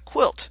attempting a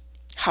quilt.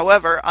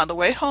 However, on the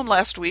way home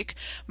last week,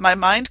 my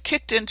mind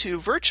kicked into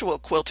virtual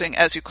quilting,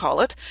 as you call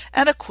it,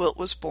 and a quilt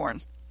was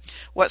born.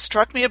 What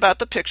struck me about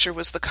the picture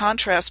was the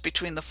contrast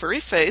between the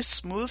furry face,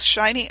 smooth,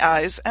 shiny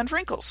eyes, and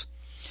wrinkles.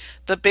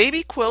 The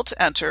baby quilt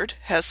entered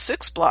has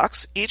 6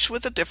 blocks, each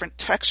with a different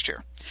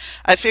texture.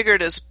 I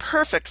figured it is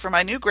perfect for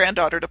my new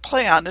granddaughter to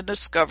play on and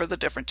discover the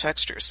different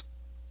textures.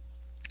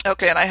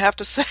 Okay, and I have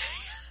to say,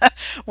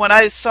 when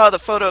I saw the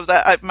photo of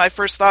that, my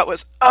first thought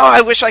was, oh,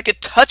 I wish I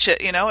could touch it.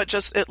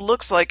 It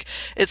looks like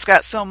it's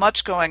got so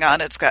much going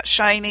on. It's got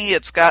shiny,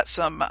 it's got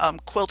some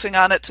quilting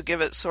on it to give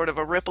it sort of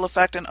a ripple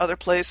effect in other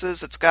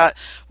places. It's got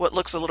what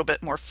looks a little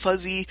bit more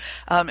fuzzy.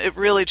 It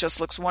really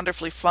just looks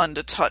wonderfully fun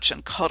to touch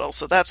and cuddle.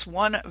 So that's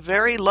one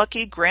very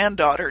lucky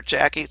granddaughter,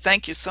 Jackie.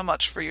 Thank you so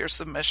much for your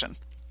submission.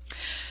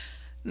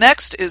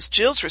 Next is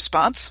Jill's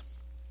response.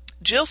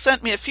 Jill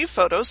sent me a few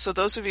photos, so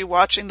those of you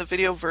watching the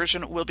video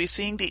version will be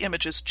seeing the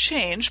images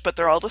change, but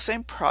they're all the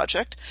same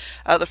project.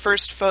 The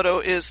first photo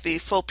is the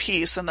full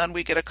piece, and then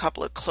we get a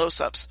couple of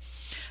close-ups.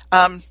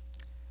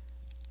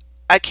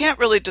 I can't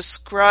really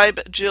describe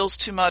Jill's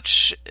too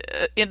much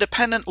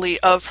independently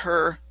of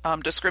her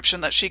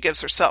description that she gives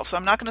herself, so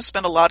I'm not going to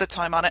spend a lot of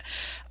time on it.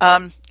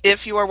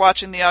 If you are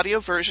watching the audio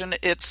version,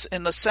 it's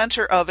in the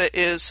center of it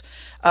is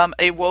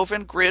a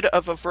woven grid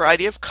of a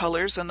variety of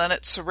colors, and then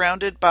it's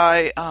surrounded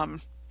by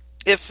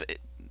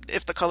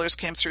if the colors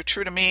came through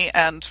true to me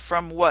and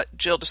from what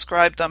Jill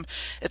described them,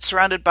 it's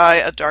surrounded by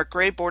a dark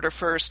gray border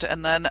first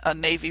and then a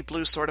navy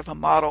blue sort of a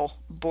model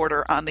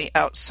border on the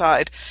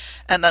outside.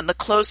 And then the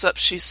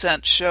close-ups she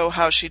sent show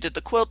how she did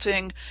the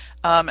quilting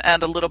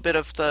and a little bit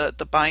of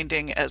the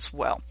binding as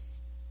well.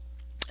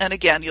 And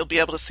again, you'll be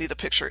able to see the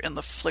picture in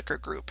the Flickr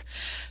group.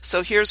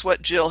 So here's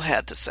what Jill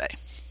had to say.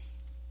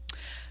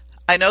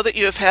 I know that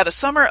you have had a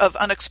summer of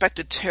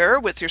unexpected terror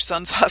with your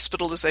son's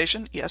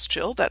hospitalization. Yes,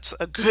 Jill, that's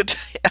a good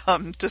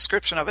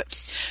description of it.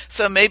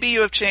 So maybe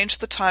you have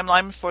changed the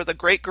timeline for the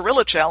Great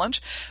Gorilla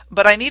Challenge,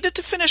 but I needed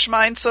to finish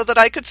mine so that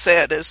I could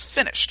say it is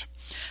finished.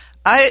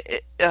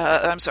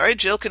 I'm sorry,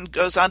 Jill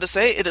goes on to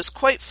say, it is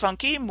quite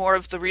funky, more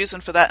of the reason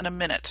for that in a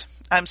minute.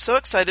 I'm so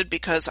excited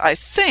because I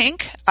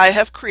think I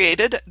have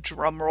created,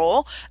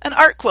 drumroll, an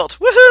art quilt.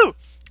 Woohoo!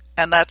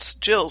 And that's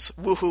Jill's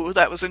woohoo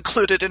that was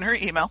included in her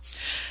email,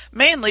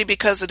 mainly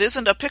because it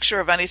isn't a picture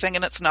of anything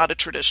and it's not a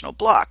traditional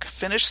block.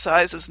 Finished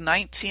size is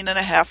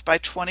 19.5 by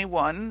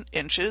 21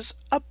 inches,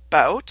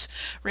 about.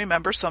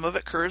 Remember, some of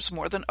it curves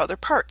more than other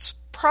parts.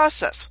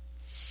 Process.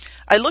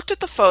 I looked at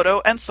the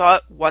photo and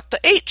thought, what the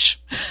H?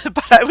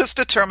 But I was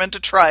determined to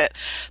try it.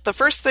 The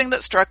first thing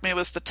that struck me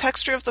was the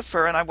texture of the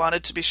fur, and I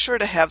wanted to be sure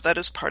to have that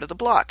as part of the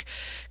block.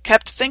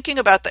 Kept thinking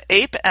about the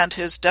ape and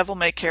his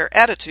devil-may-care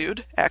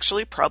attitude,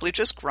 actually probably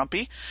just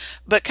grumpy,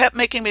 but kept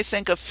making me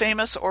think of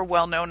famous or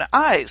well-known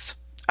eyes,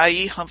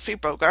 i.e. Humphrey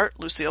Bogart,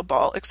 Lucille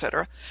Ball,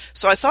 etc.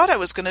 So I thought I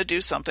was going to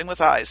do something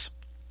with eyes.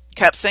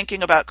 Kept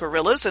thinking about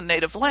gorillas and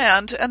native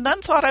land, and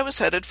then thought I was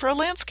headed for a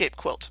landscape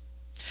quilt.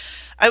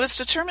 I was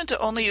determined to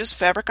only use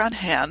fabric on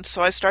hand,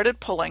 so I started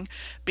pulling,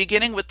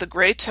 beginning with the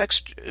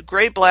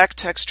gray-black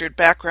textured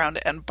background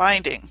and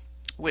binding,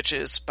 which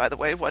is, by the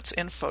way, what's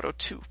in photo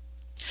 2.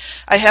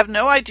 I have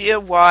no idea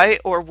why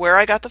or where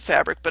I got the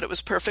fabric, but it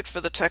was perfect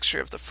for the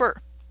texture of the fur.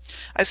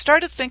 I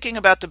started thinking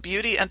about the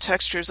beauty and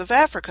textures of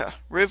Africa: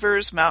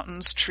 rivers,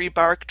 mountains, tree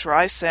bark,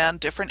 dry sand,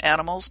 different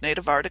animals,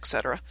 native art,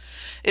 etc.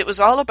 It was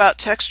all about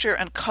texture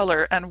and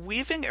color, and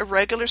weaving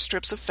irregular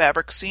strips of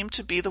fabric seemed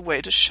to be the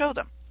way to show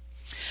them.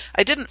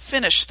 I didn't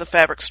finish the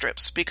fabric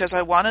strips because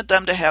I wanted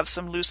them to have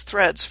some loose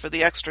threads for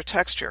the extra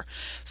texture,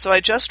 so I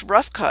just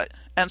rough cut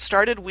and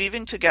started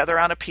weaving together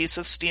on a piece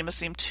of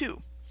Steam-A-Seam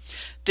 2.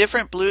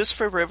 Different blues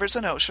for rivers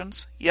and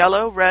oceans,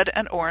 yellow, red,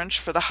 and orange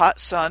for the hot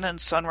sun and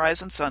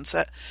sunrise and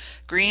sunset,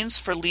 greens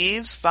for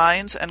leaves,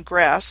 vines, and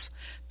grass,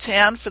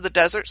 tan for the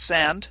desert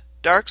sand,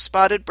 dark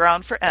spotted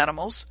brown for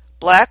animals,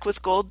 black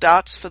with gold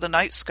dots for the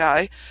night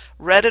sky,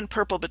 red and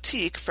purple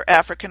batik for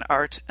African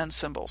art and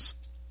symbols.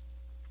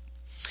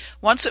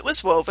 Once it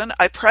was woven,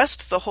 I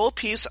pressed the whole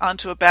piece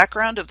onto a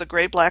background of the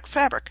gray-black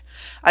fabric.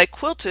 I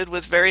quilted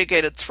with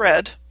variegated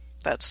thread,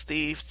 that's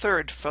the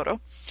third photo,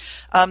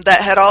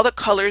 that had all the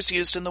colors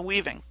used in the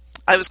weaving.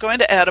 I was going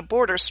to add a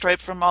border stripe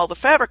from all the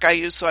fabric I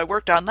used, so I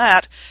worked on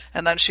that,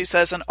 and then she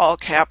says in all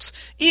caps,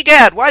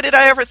 "Egad, why did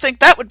I ever think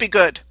that would be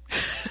good?"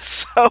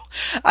 So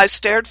I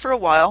stared for a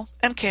while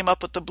and came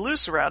up with the blue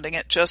surrounding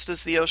it, just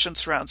as the ocean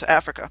surrounds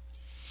Africa.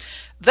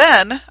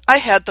 Then I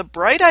had the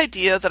bright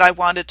idea that I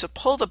wanted to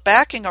pull the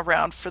backing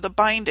around for the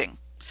binding.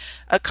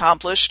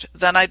 Accomplished,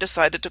 then I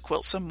decided to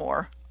quilt some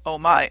more. Oh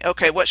my.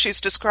 Okay, what she's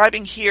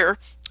describing here,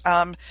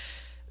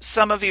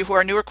 some of you who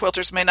are newer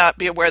quilters may not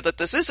be aware that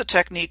this is a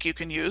technique you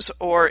can use,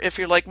 or if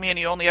you're like me and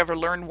you only ever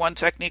learn one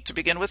technique to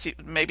begin with,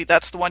 maybe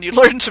that's the one you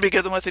learned to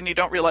begin with and you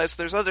don't realize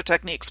there's other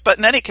techniques. But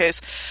in any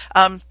case,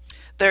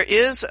 there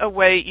is a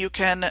way you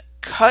can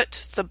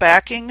cut the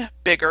backing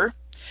bigger,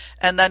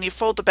 and then you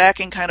fold the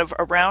backing kind of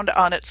around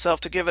on itself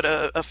to give it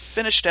a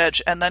finished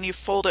edge, and then you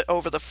fold it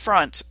over the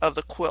front of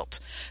the quilt.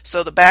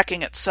 So the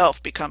backing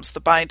itself becomes the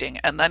binding,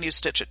 and then you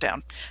stitch it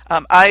down.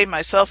 I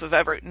myself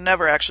have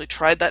never actually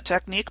tried that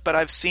technique, but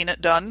I've seen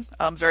it done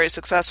very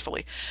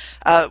successfully.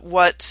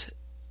 What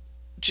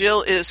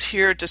Jill is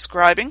here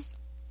describing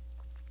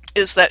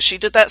is that she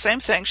did that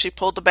same thing. She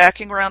pulled the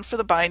backing around for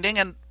the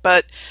binding,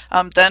 but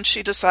then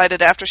she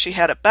decided, after she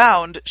had it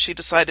bound, she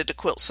decided to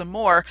quilt some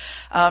more.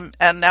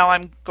 And now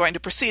I'm going to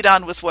proceed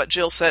on with what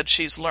Jill said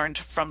she's learned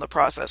from the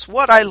process.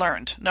 What I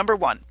learned: number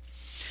 1,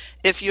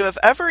 if you have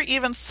ever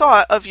even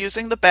thought of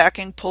using the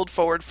backing pulled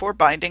forward for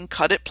binding,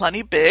 cut it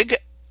plenty big,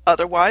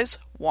 otherwise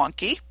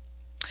wonky.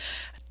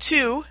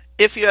 2,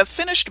 if you have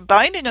finished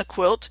binding a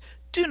quilt,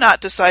 do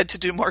not decide to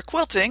do more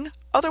quilting,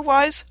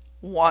 otherwise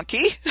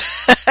wonky.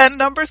 And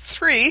number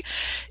 3,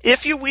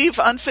 if you weave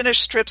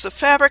unfinished strips of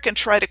fabric and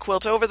try to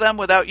quilt over them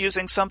without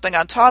using something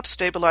on top,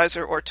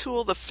 stabilizer or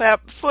tool, the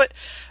foot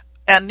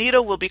and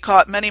needle will be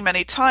caught many,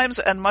 many times,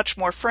 and much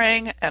more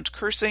fraying and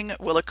cursing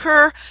will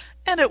occur,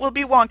 and it will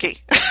be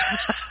wonky.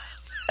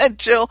 And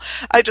Jill,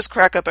 I just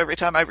crack up every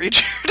time I read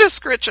your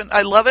description.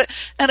 I love it,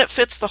 and it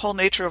fits the whole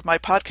nature of my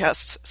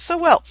podcasts so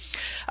well.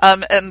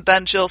 And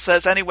then Jill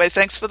says, anyway,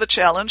 thanks for the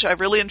challenge. I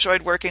really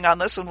enjoyed working on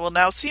this and will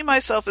now see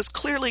myself as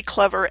clearly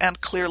clever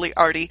and clearly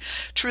arty.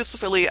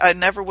 Truthfully, I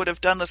never would have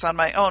done this on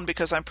my own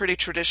because I'm pretty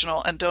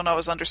traditional and don't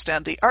always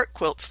understand the art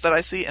quilts that I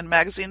see in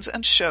magazines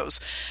and shows.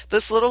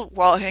 This little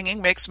wall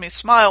hanging makes me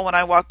smile when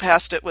I walk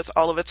past it with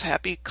all of its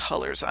happy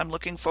colors. I'm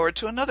looking forward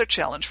to another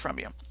challenge from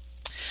you.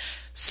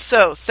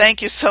 So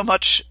thank you so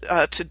much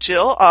to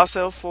Jill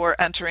also for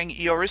entering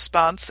your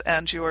response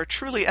and your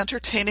truly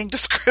entertaining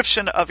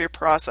description of your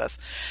process.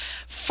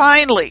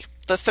 Finally,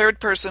 the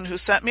third person who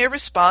sent me a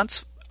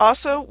response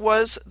also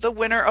was the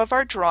winner of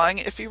our drawing,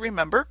 if you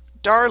remember,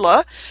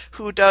 Darla,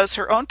 who does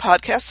her own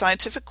podcast,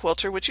 Scientific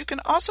Quilter, which you can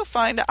also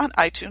find on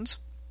iTunes.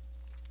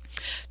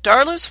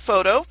 Darla's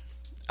photo,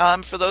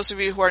 for those of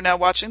you who are now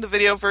watching the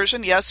video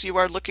version, yes, you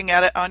are looking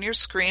at it on your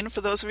screen. For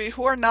those of you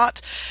who are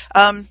not,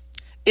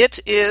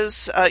 it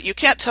is, you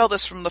can't tell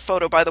this from the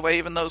photo, by the way,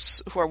 even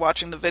those who are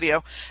watching the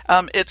video.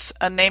 It's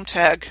a name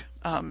tag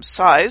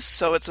size,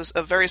 so it's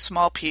a very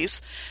small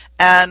piece,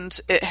 and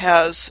it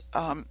has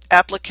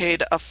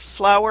appliqued a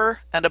flower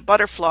and a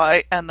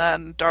butterfly, and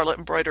then Darla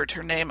embroidered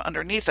her name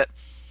underneath it.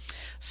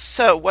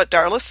 So what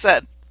Darla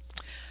said: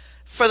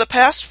 For the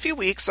past few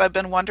weeks, I've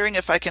been wondering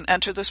if I can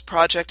enter this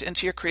project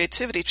into your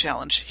creativity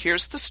challenge.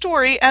 Here's the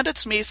story, and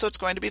it's me, so it's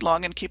going to be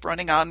long and keep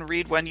running on.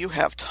 Read when you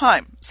have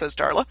time, says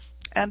Darla.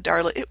 And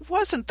Darla, it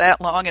wasn't that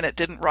long and it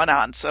didn't run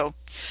on, so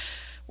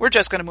we're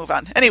just going to move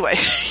on. Anyway,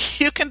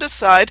 you can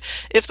decide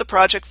if the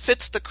project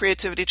fits the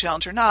creativity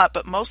challenge or not,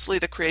 but mostly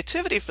the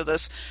creativity for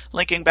this,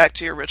 linking back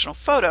to your original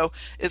photo,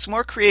 is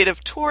more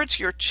creative towards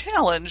your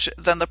challenge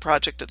than the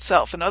project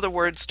itself. In other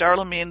words,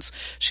 Darla means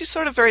she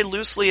sort of very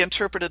loosely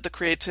interpreted the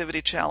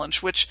creativity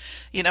challenge, which,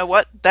 you know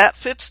what, that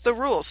fits the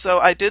rules. So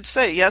I did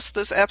say, yes,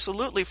 this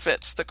absolutely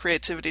fits the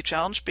creativity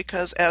challenge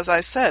because, as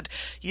I said,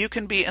 you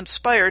can be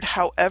inspired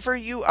however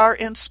you are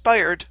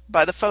inspired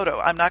by the photo.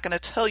 I'm not going to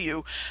tell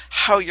you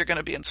how you're going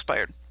to be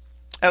inspired.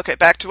 Okay,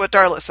 back to what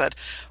Darla said.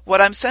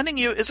 What I'm sending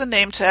you is a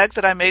name tag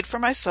that I made for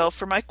myself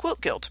for my quilt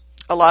guild.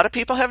 A lot of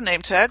people have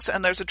name tags,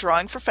 and there's a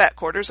drawing for fat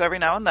quarters every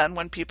now and then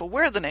when people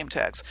wear the name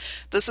tags.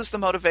 This is the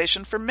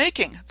motivation for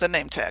making the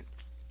name tag.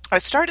 I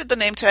started the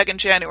name tag in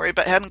January,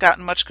 but hadn't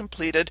gotten much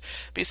completed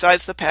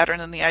besides the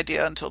pattern and the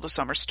idea until the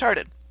summer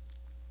started.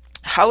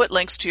 How it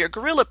links to your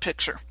gorilla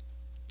picture.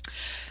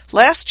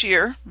 Last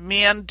year,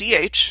 me and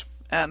DH,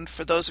 and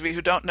for those of you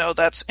who don't know,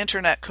 that's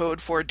internet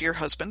code for dear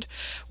husband,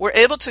 were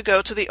able to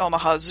go to the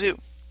Omaha Zoo.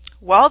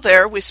 While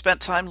there, we spent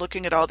time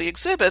looking at all the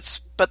exhibits,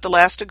 but the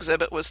last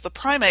exhibit was the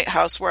primate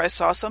house where I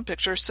saw some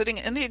picture sitting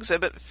in the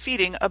exhibit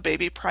feeding a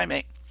baby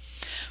primate.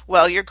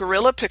 Well, your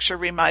gorilla picture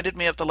reminded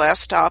me of the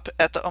last stop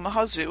at the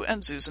Omaha Zoo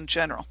and zoos in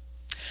general.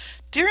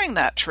 During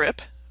that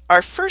trip,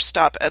 our first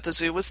stop at the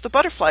zoo was the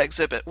butterfly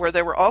exhibit, where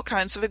there were all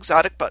kinds of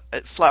exotic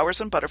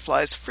flowers and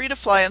butterflies free to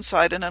fly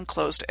inside an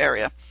enclosed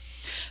area.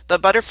 The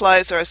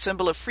butterflies are a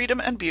symbol of freedom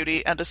and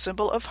beauty and a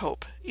symbol of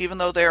hope, even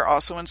though they are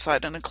also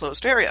inside an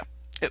enclosed area.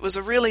 It was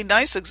a really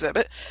nice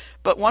exhibit,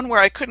 but one where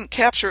I couldn't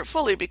capture it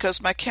fully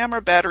because my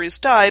camera batteries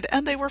died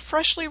and they were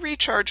freshly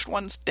recharged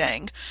ones,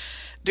 dang,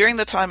 during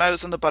the time I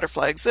was in the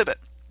butterfly exhibit.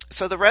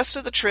 So the rest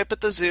of the trip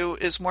at the zoo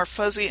is more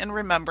fuzzy in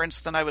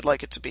remembrance than I would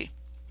like it to be.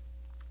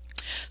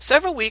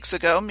 Several weeks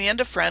ago, me and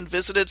a friend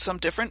visited some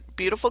different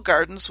beautiful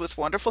gardens with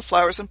wonderful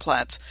flowers and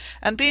plants,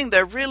 and being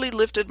there really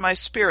lifted my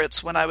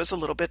spirits when I was a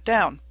little bit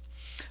down.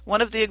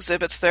 One of the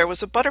exhibits there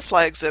was a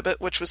butterfly exhibit,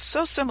 which was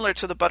so similar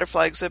to the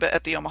butterfly exhibit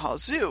at the Omaha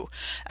Zoo,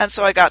 and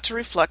so I got to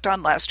reflect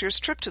on last year's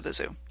trip to the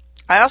zoo.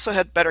 I also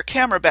had better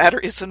camera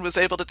batteries and was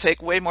able to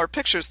take way more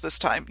pictures this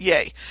time.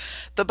 Yay!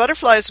 The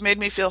butterflies made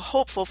me feel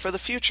hopeful for the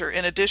future.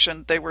 In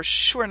addition, they were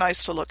sure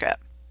nice to look at.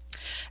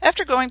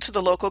 After going to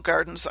the local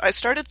gardens, I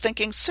started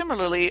thinking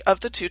similarly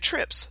of the two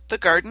trips, the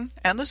garden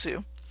and the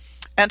zoo,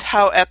 and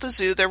how at the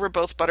zoo there were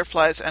both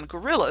butterflies and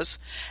gorillas,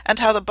 and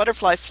how the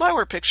butterfly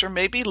flower picture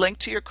may be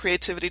linked to your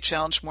creativity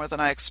challenge more than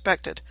I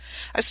expected.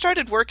 I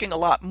started working a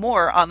lot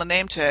more on the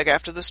name tag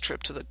after this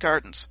trip to the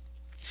gardens.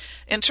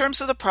 In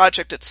terms of the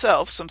project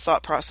itself, some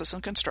thought process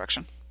and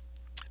construction.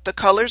 The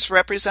colors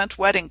represent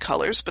wedding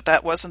colors, but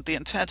that wasn't the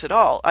intent at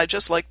all. I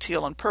just like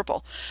teal and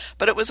purple.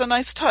 But it was a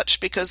nice touch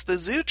because the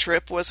zoo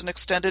trip was an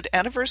extended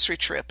anniversary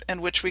trip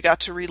in which we got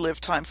to relive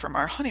time from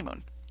our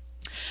honeymoon.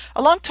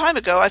 A long time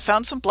ago, I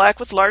found some black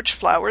with large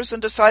flowers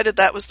and decided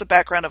that was the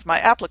background of my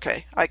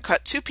applique. I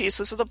cut 2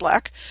 pieces of the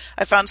black.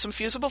 I found some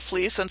fusible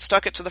fleece and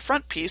stuck it to the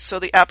front piece so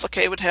the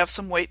applique would have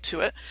some weight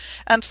to it,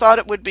 and thought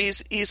it would be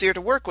easier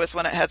to work with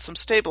when it had some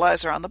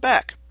stabilizer on the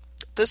back.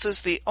 This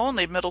is the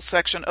only middle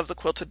section of the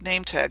quilted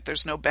name tag.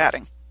 There's no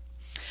batting.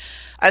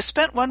 I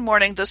spent one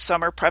morning this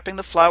summer prepping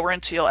the flower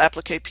and teal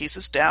applique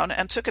pieces down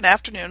and took an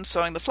afternoon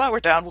sewing the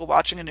flower down while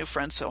watching a new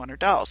friend sew on her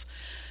dolls.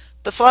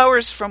 The flower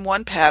is from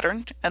one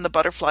pattern and the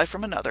butterfly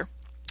from another.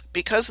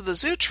 Because of the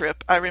zoo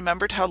trip, I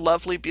remembered how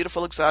lovely,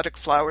 beautiful, exotic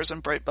flowers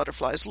and bright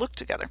butterflies look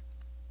together.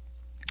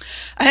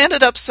 I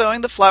ended up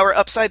sewing the flower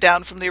upside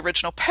down from the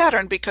original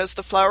pattern because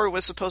the flower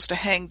was supposed to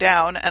hang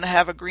down and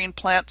have a green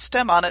plant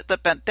stem on it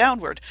that bent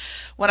downward.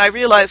 When I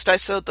realized I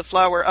sewed the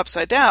flower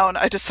upside down,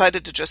 I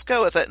decided to just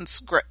go with it and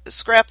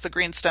scrap the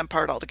green stem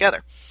part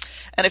altogether.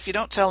 And if you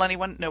don't tell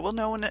anyone, no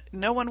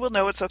one will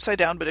know it's upside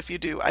down, but if you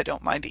do, I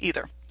don't mind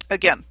either.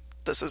 Again,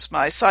 this is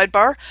my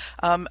sidebar.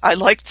 I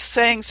liked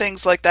saying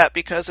things like that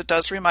because it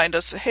does remind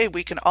us, hey,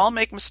 we can all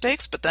make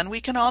mistakes, but then we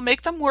can all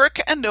make them work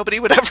and nobody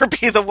would ever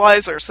be the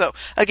wiser. So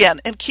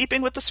again, in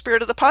keeping with the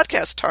spirit of the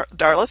podcast,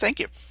 Darla, thank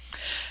you.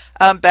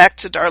 Back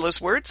to Darla's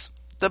words.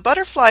 The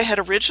butterfly had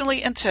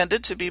originally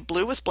intended to be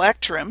blue with black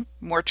trim,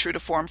 more true to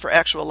form for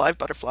actual live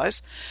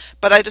butterflies,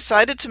 but I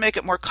decided to make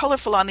it more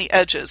colorful on the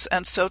edges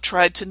and so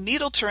tried to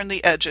needle turn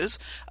the edges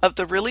of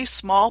the really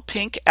small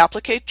pink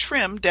applique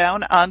trim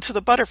down onto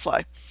the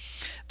butterfly.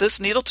 This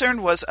needle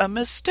turn was a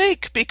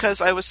mistake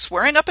because I was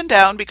swearing up and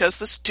down because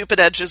the stupid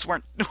edges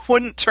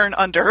wouldn't turn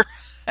under.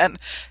 And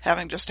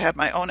having just had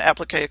my own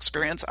applique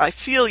experience, I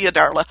feel you,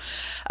 Darla.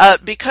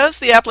 Because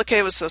the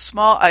applique was so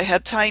small, I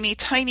had tiny,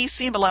 tiny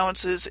seam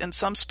allowances, in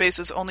some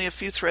spaces only a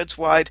few threads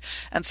wide,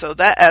 and so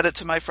that added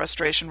to my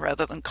frustration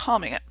rather than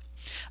calming it.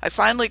 I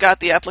finally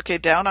got the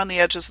applique down on the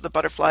edges of the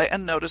butterfly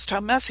and noticed how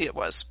messy it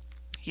was.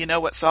 You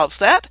know what solves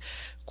that?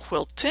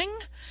 Quilting?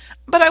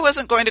 But I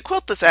wasn't going to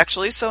quilt this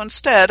actually, so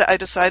instead I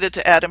decided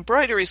to add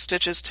embroidery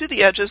stitches to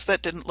the edges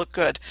that didn't look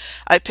good.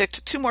 I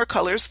picked 2 more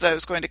colors that I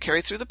was going to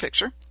carry through the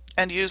picture,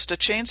 and used a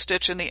chain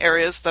stitch in the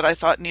areas that I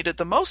thought needed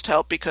the most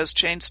help because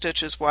chain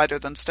stitch is wider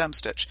than stem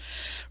stitch.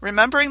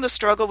 Remembering the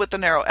struggle with the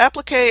narrow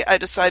applique, I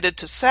decided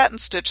to satin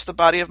stitch the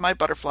body of my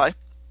butterfly,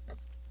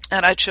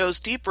 and I chose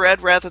deep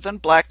red rather than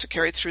black to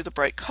carry through the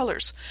bright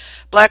colors.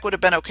 Black would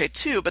have been okay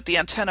too, but the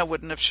antenna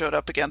wouldn't have showed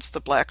up against the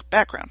black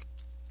background.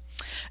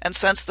 And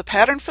since the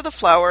pattern for the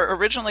flower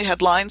originally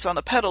had lines on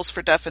the petals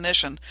for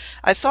definition,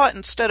 I thought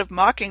instead of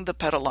mocking the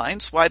petal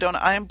lines, why don't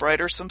I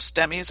embroider some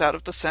stemmies out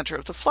of the center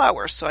of the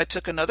flower? So I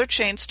took another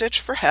chain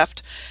stitch for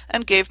heft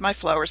and gave my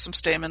flower some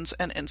stamens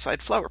and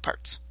inside flower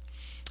parts.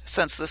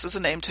 Since this is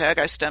a name tag,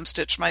 I stem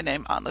stitched my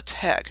name on the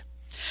tag.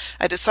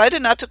 I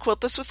decided not to quilt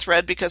this with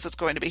thread because it's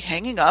going to be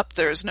hanging up,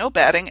 there is no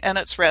batting, and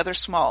it's rather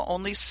small,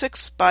 only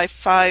 6 by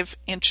 5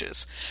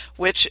 inches,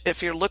 which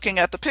if you're looking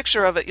at the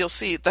picture of it, you'll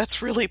see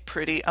that's really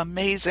pretty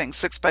amazing.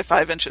 6 by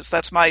 5 inches.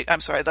 That's my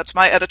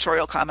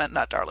editorial comment,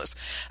 not Darla's.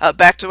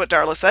 Back to what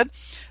Darla said.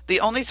 The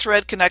only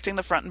thread connecting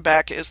the front and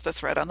back is the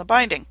thread on the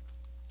binding.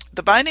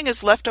 The binding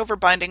is leftover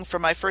binding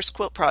from my first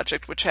quilt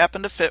project, which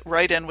happened to fit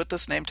right in with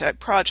this name tag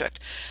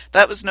project.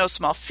 That was no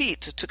small feat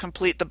to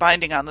complete the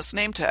binding on this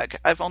name tag.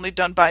 I've only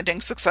done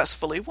binding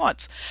successfully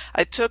once.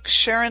 I took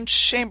Sharon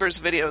Chambers'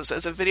 videos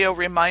as a video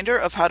reminder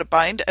of how to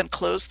bind and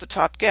close the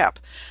top gap.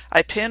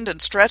 I pinned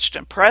and stretched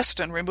and pressed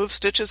and removed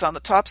stitches on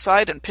the top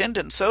side and pinned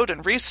and sewed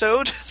and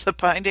re-sewed. The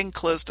binding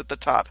closed at the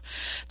top.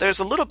 There's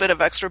a little bit of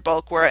extra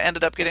bulk where I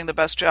ended up getting the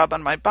best job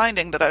on my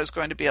binding that I was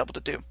going to be able to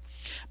do.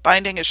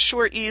 Binding is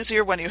sure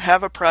easier when you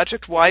have a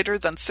project wider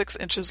than 6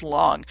 inches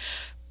long.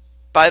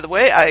 By the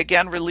way, I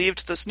again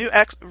relived this new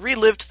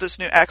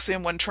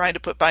axiom when trying to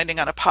put binding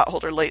on a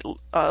potholder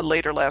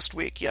later last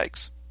week.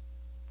 Yikes.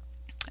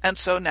 And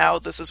so now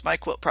this is my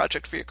quilt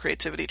project for your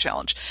creativity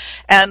challenge.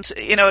 And,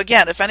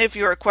 again, if any of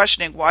you are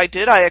questioning why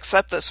did I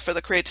accept this for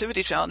the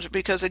creativity challenge,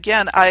 because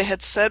again, I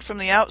had said from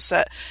the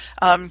outset,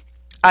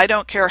 I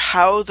don't care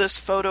how this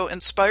photo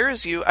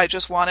inspires you, I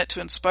just want it to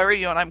inspire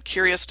you, and I'm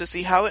curious to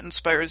see how it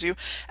inspires you.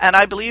 And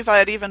I believe I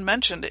had even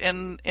mentioned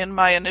in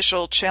my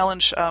initial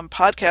challenge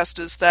podcast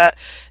is that,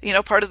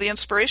 part of the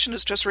inspiration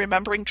is just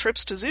remembering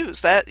trips to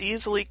zoos. That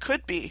easily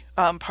could be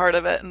part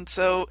of it. And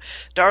so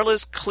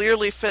Darla's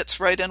clearly fits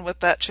right in with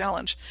that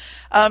challenge.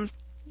 And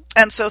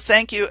so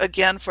thank you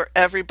again for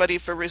everybody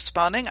for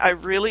responding. I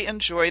really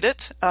enjoyed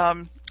it.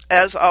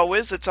 As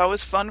always, it's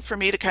always fun for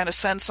me to kind of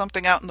send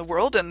something out in the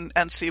world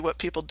and see what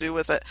people do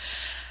with it.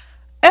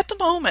 At the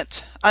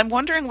moment, I'm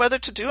wondering whether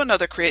to do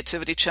another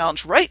creativity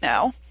challenge right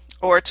now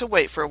or to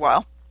wait for a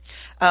while.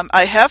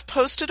 I have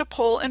posted a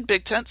poll in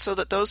Big Tent so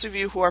that those of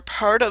you who are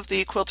part of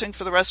the Quilting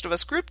for the Rest of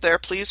Us group there,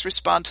 please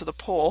respond to the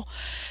poll.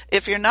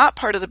 If you're not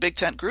part of the Big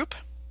Tent group,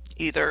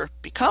 either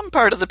become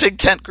part of the Big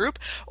Tent group,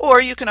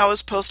 or you can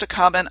always post a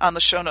comment on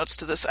the show notes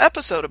to this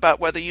episode about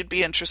whether you'd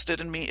be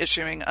interested in me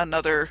issuing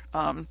another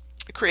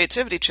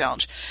creativity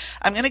challenge.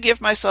 I'm going to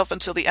give myself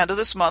until the end of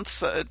this month,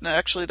 so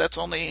actually that's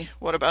only,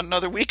 about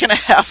another week and a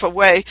half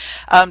away,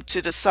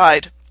 to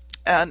decide.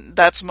 And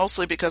that's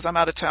mostly because I'm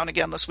out of town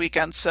again this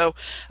weekend, so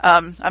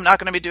I'm not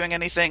going to be doing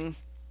anything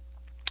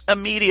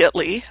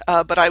immediately,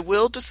 but I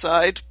will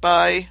decide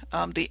by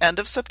the end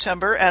of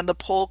September, and the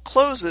poll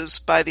closes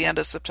by the end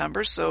of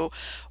September, so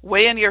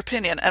weigh in your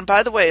opinion. And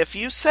by the way, if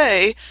you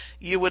say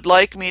you would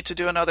like me to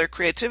do another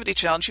creativity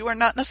challenge, you are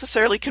not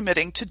necessarily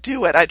committing to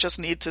do it. I just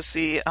need to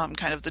see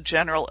kind of the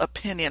general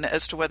opinion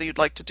as to whether you'd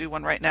like to do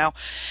one right now.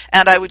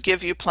 And I would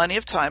give you plenty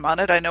of time on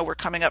it. I know we're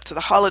coming up to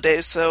the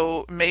holidays,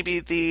 so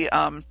maybe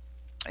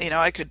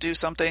I could do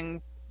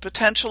something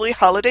potentially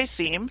holiday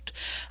themed.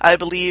 I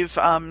believe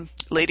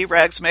Lady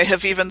Rags may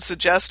have even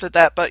suggested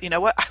that, but you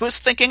know what? I was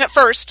thinking it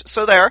first,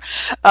 so there.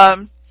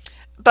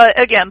 But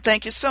again,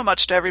 thank you so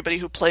much to everybody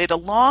who played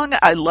along.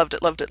 I loved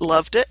it, loved it,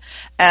 loved it.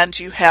 And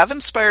you have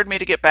inspired me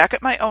to get back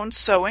at my own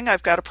sewing.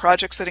 I've got a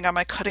project sitting on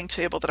my cutting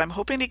table that I'm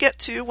hoping to get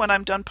to when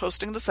I'm done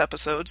posting this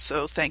episode,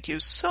 so thank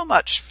you so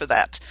much for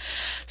that.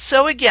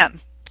 So again,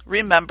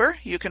 remember,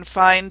 you can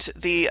find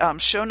the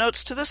show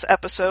notes to this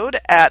episode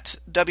at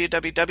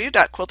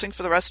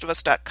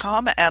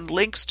www.quiltingfortherestofus.com and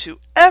links to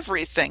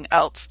everything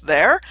else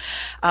there.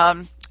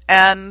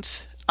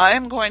 And I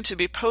am going to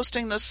be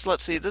posting this,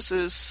 this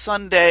is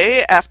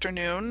Sunday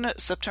afternoon,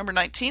 September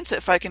 19th,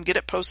 if I can get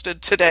it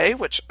posted today,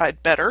 which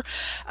I'd better.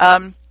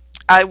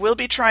 I will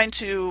be trying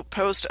to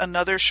post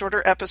another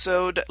shorter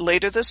episode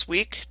later this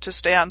week to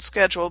stay on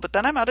schedule, but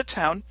then I'm out of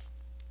town.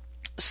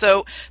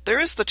 So there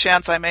is the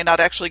chance I may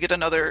not actually get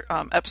another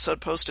episode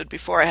posted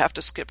before I have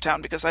to skip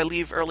town because I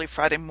leave early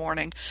Friday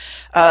morning.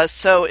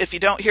 So if you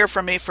don't hear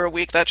from me for a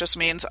week, that just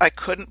means I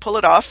couldn't pull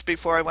it off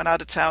before I went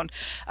out of town,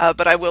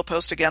 but I will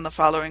post again the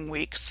following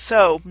week.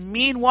 So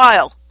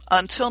meanwhile,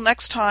 until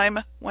next time,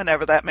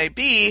 whenever that may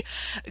be,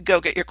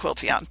 go get your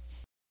quilty on.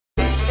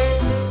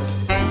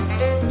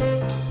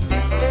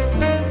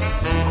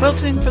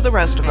 Quilting for the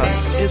Rest of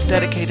Us is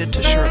dedicated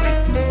to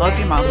Shirley. Love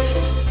you, Mom.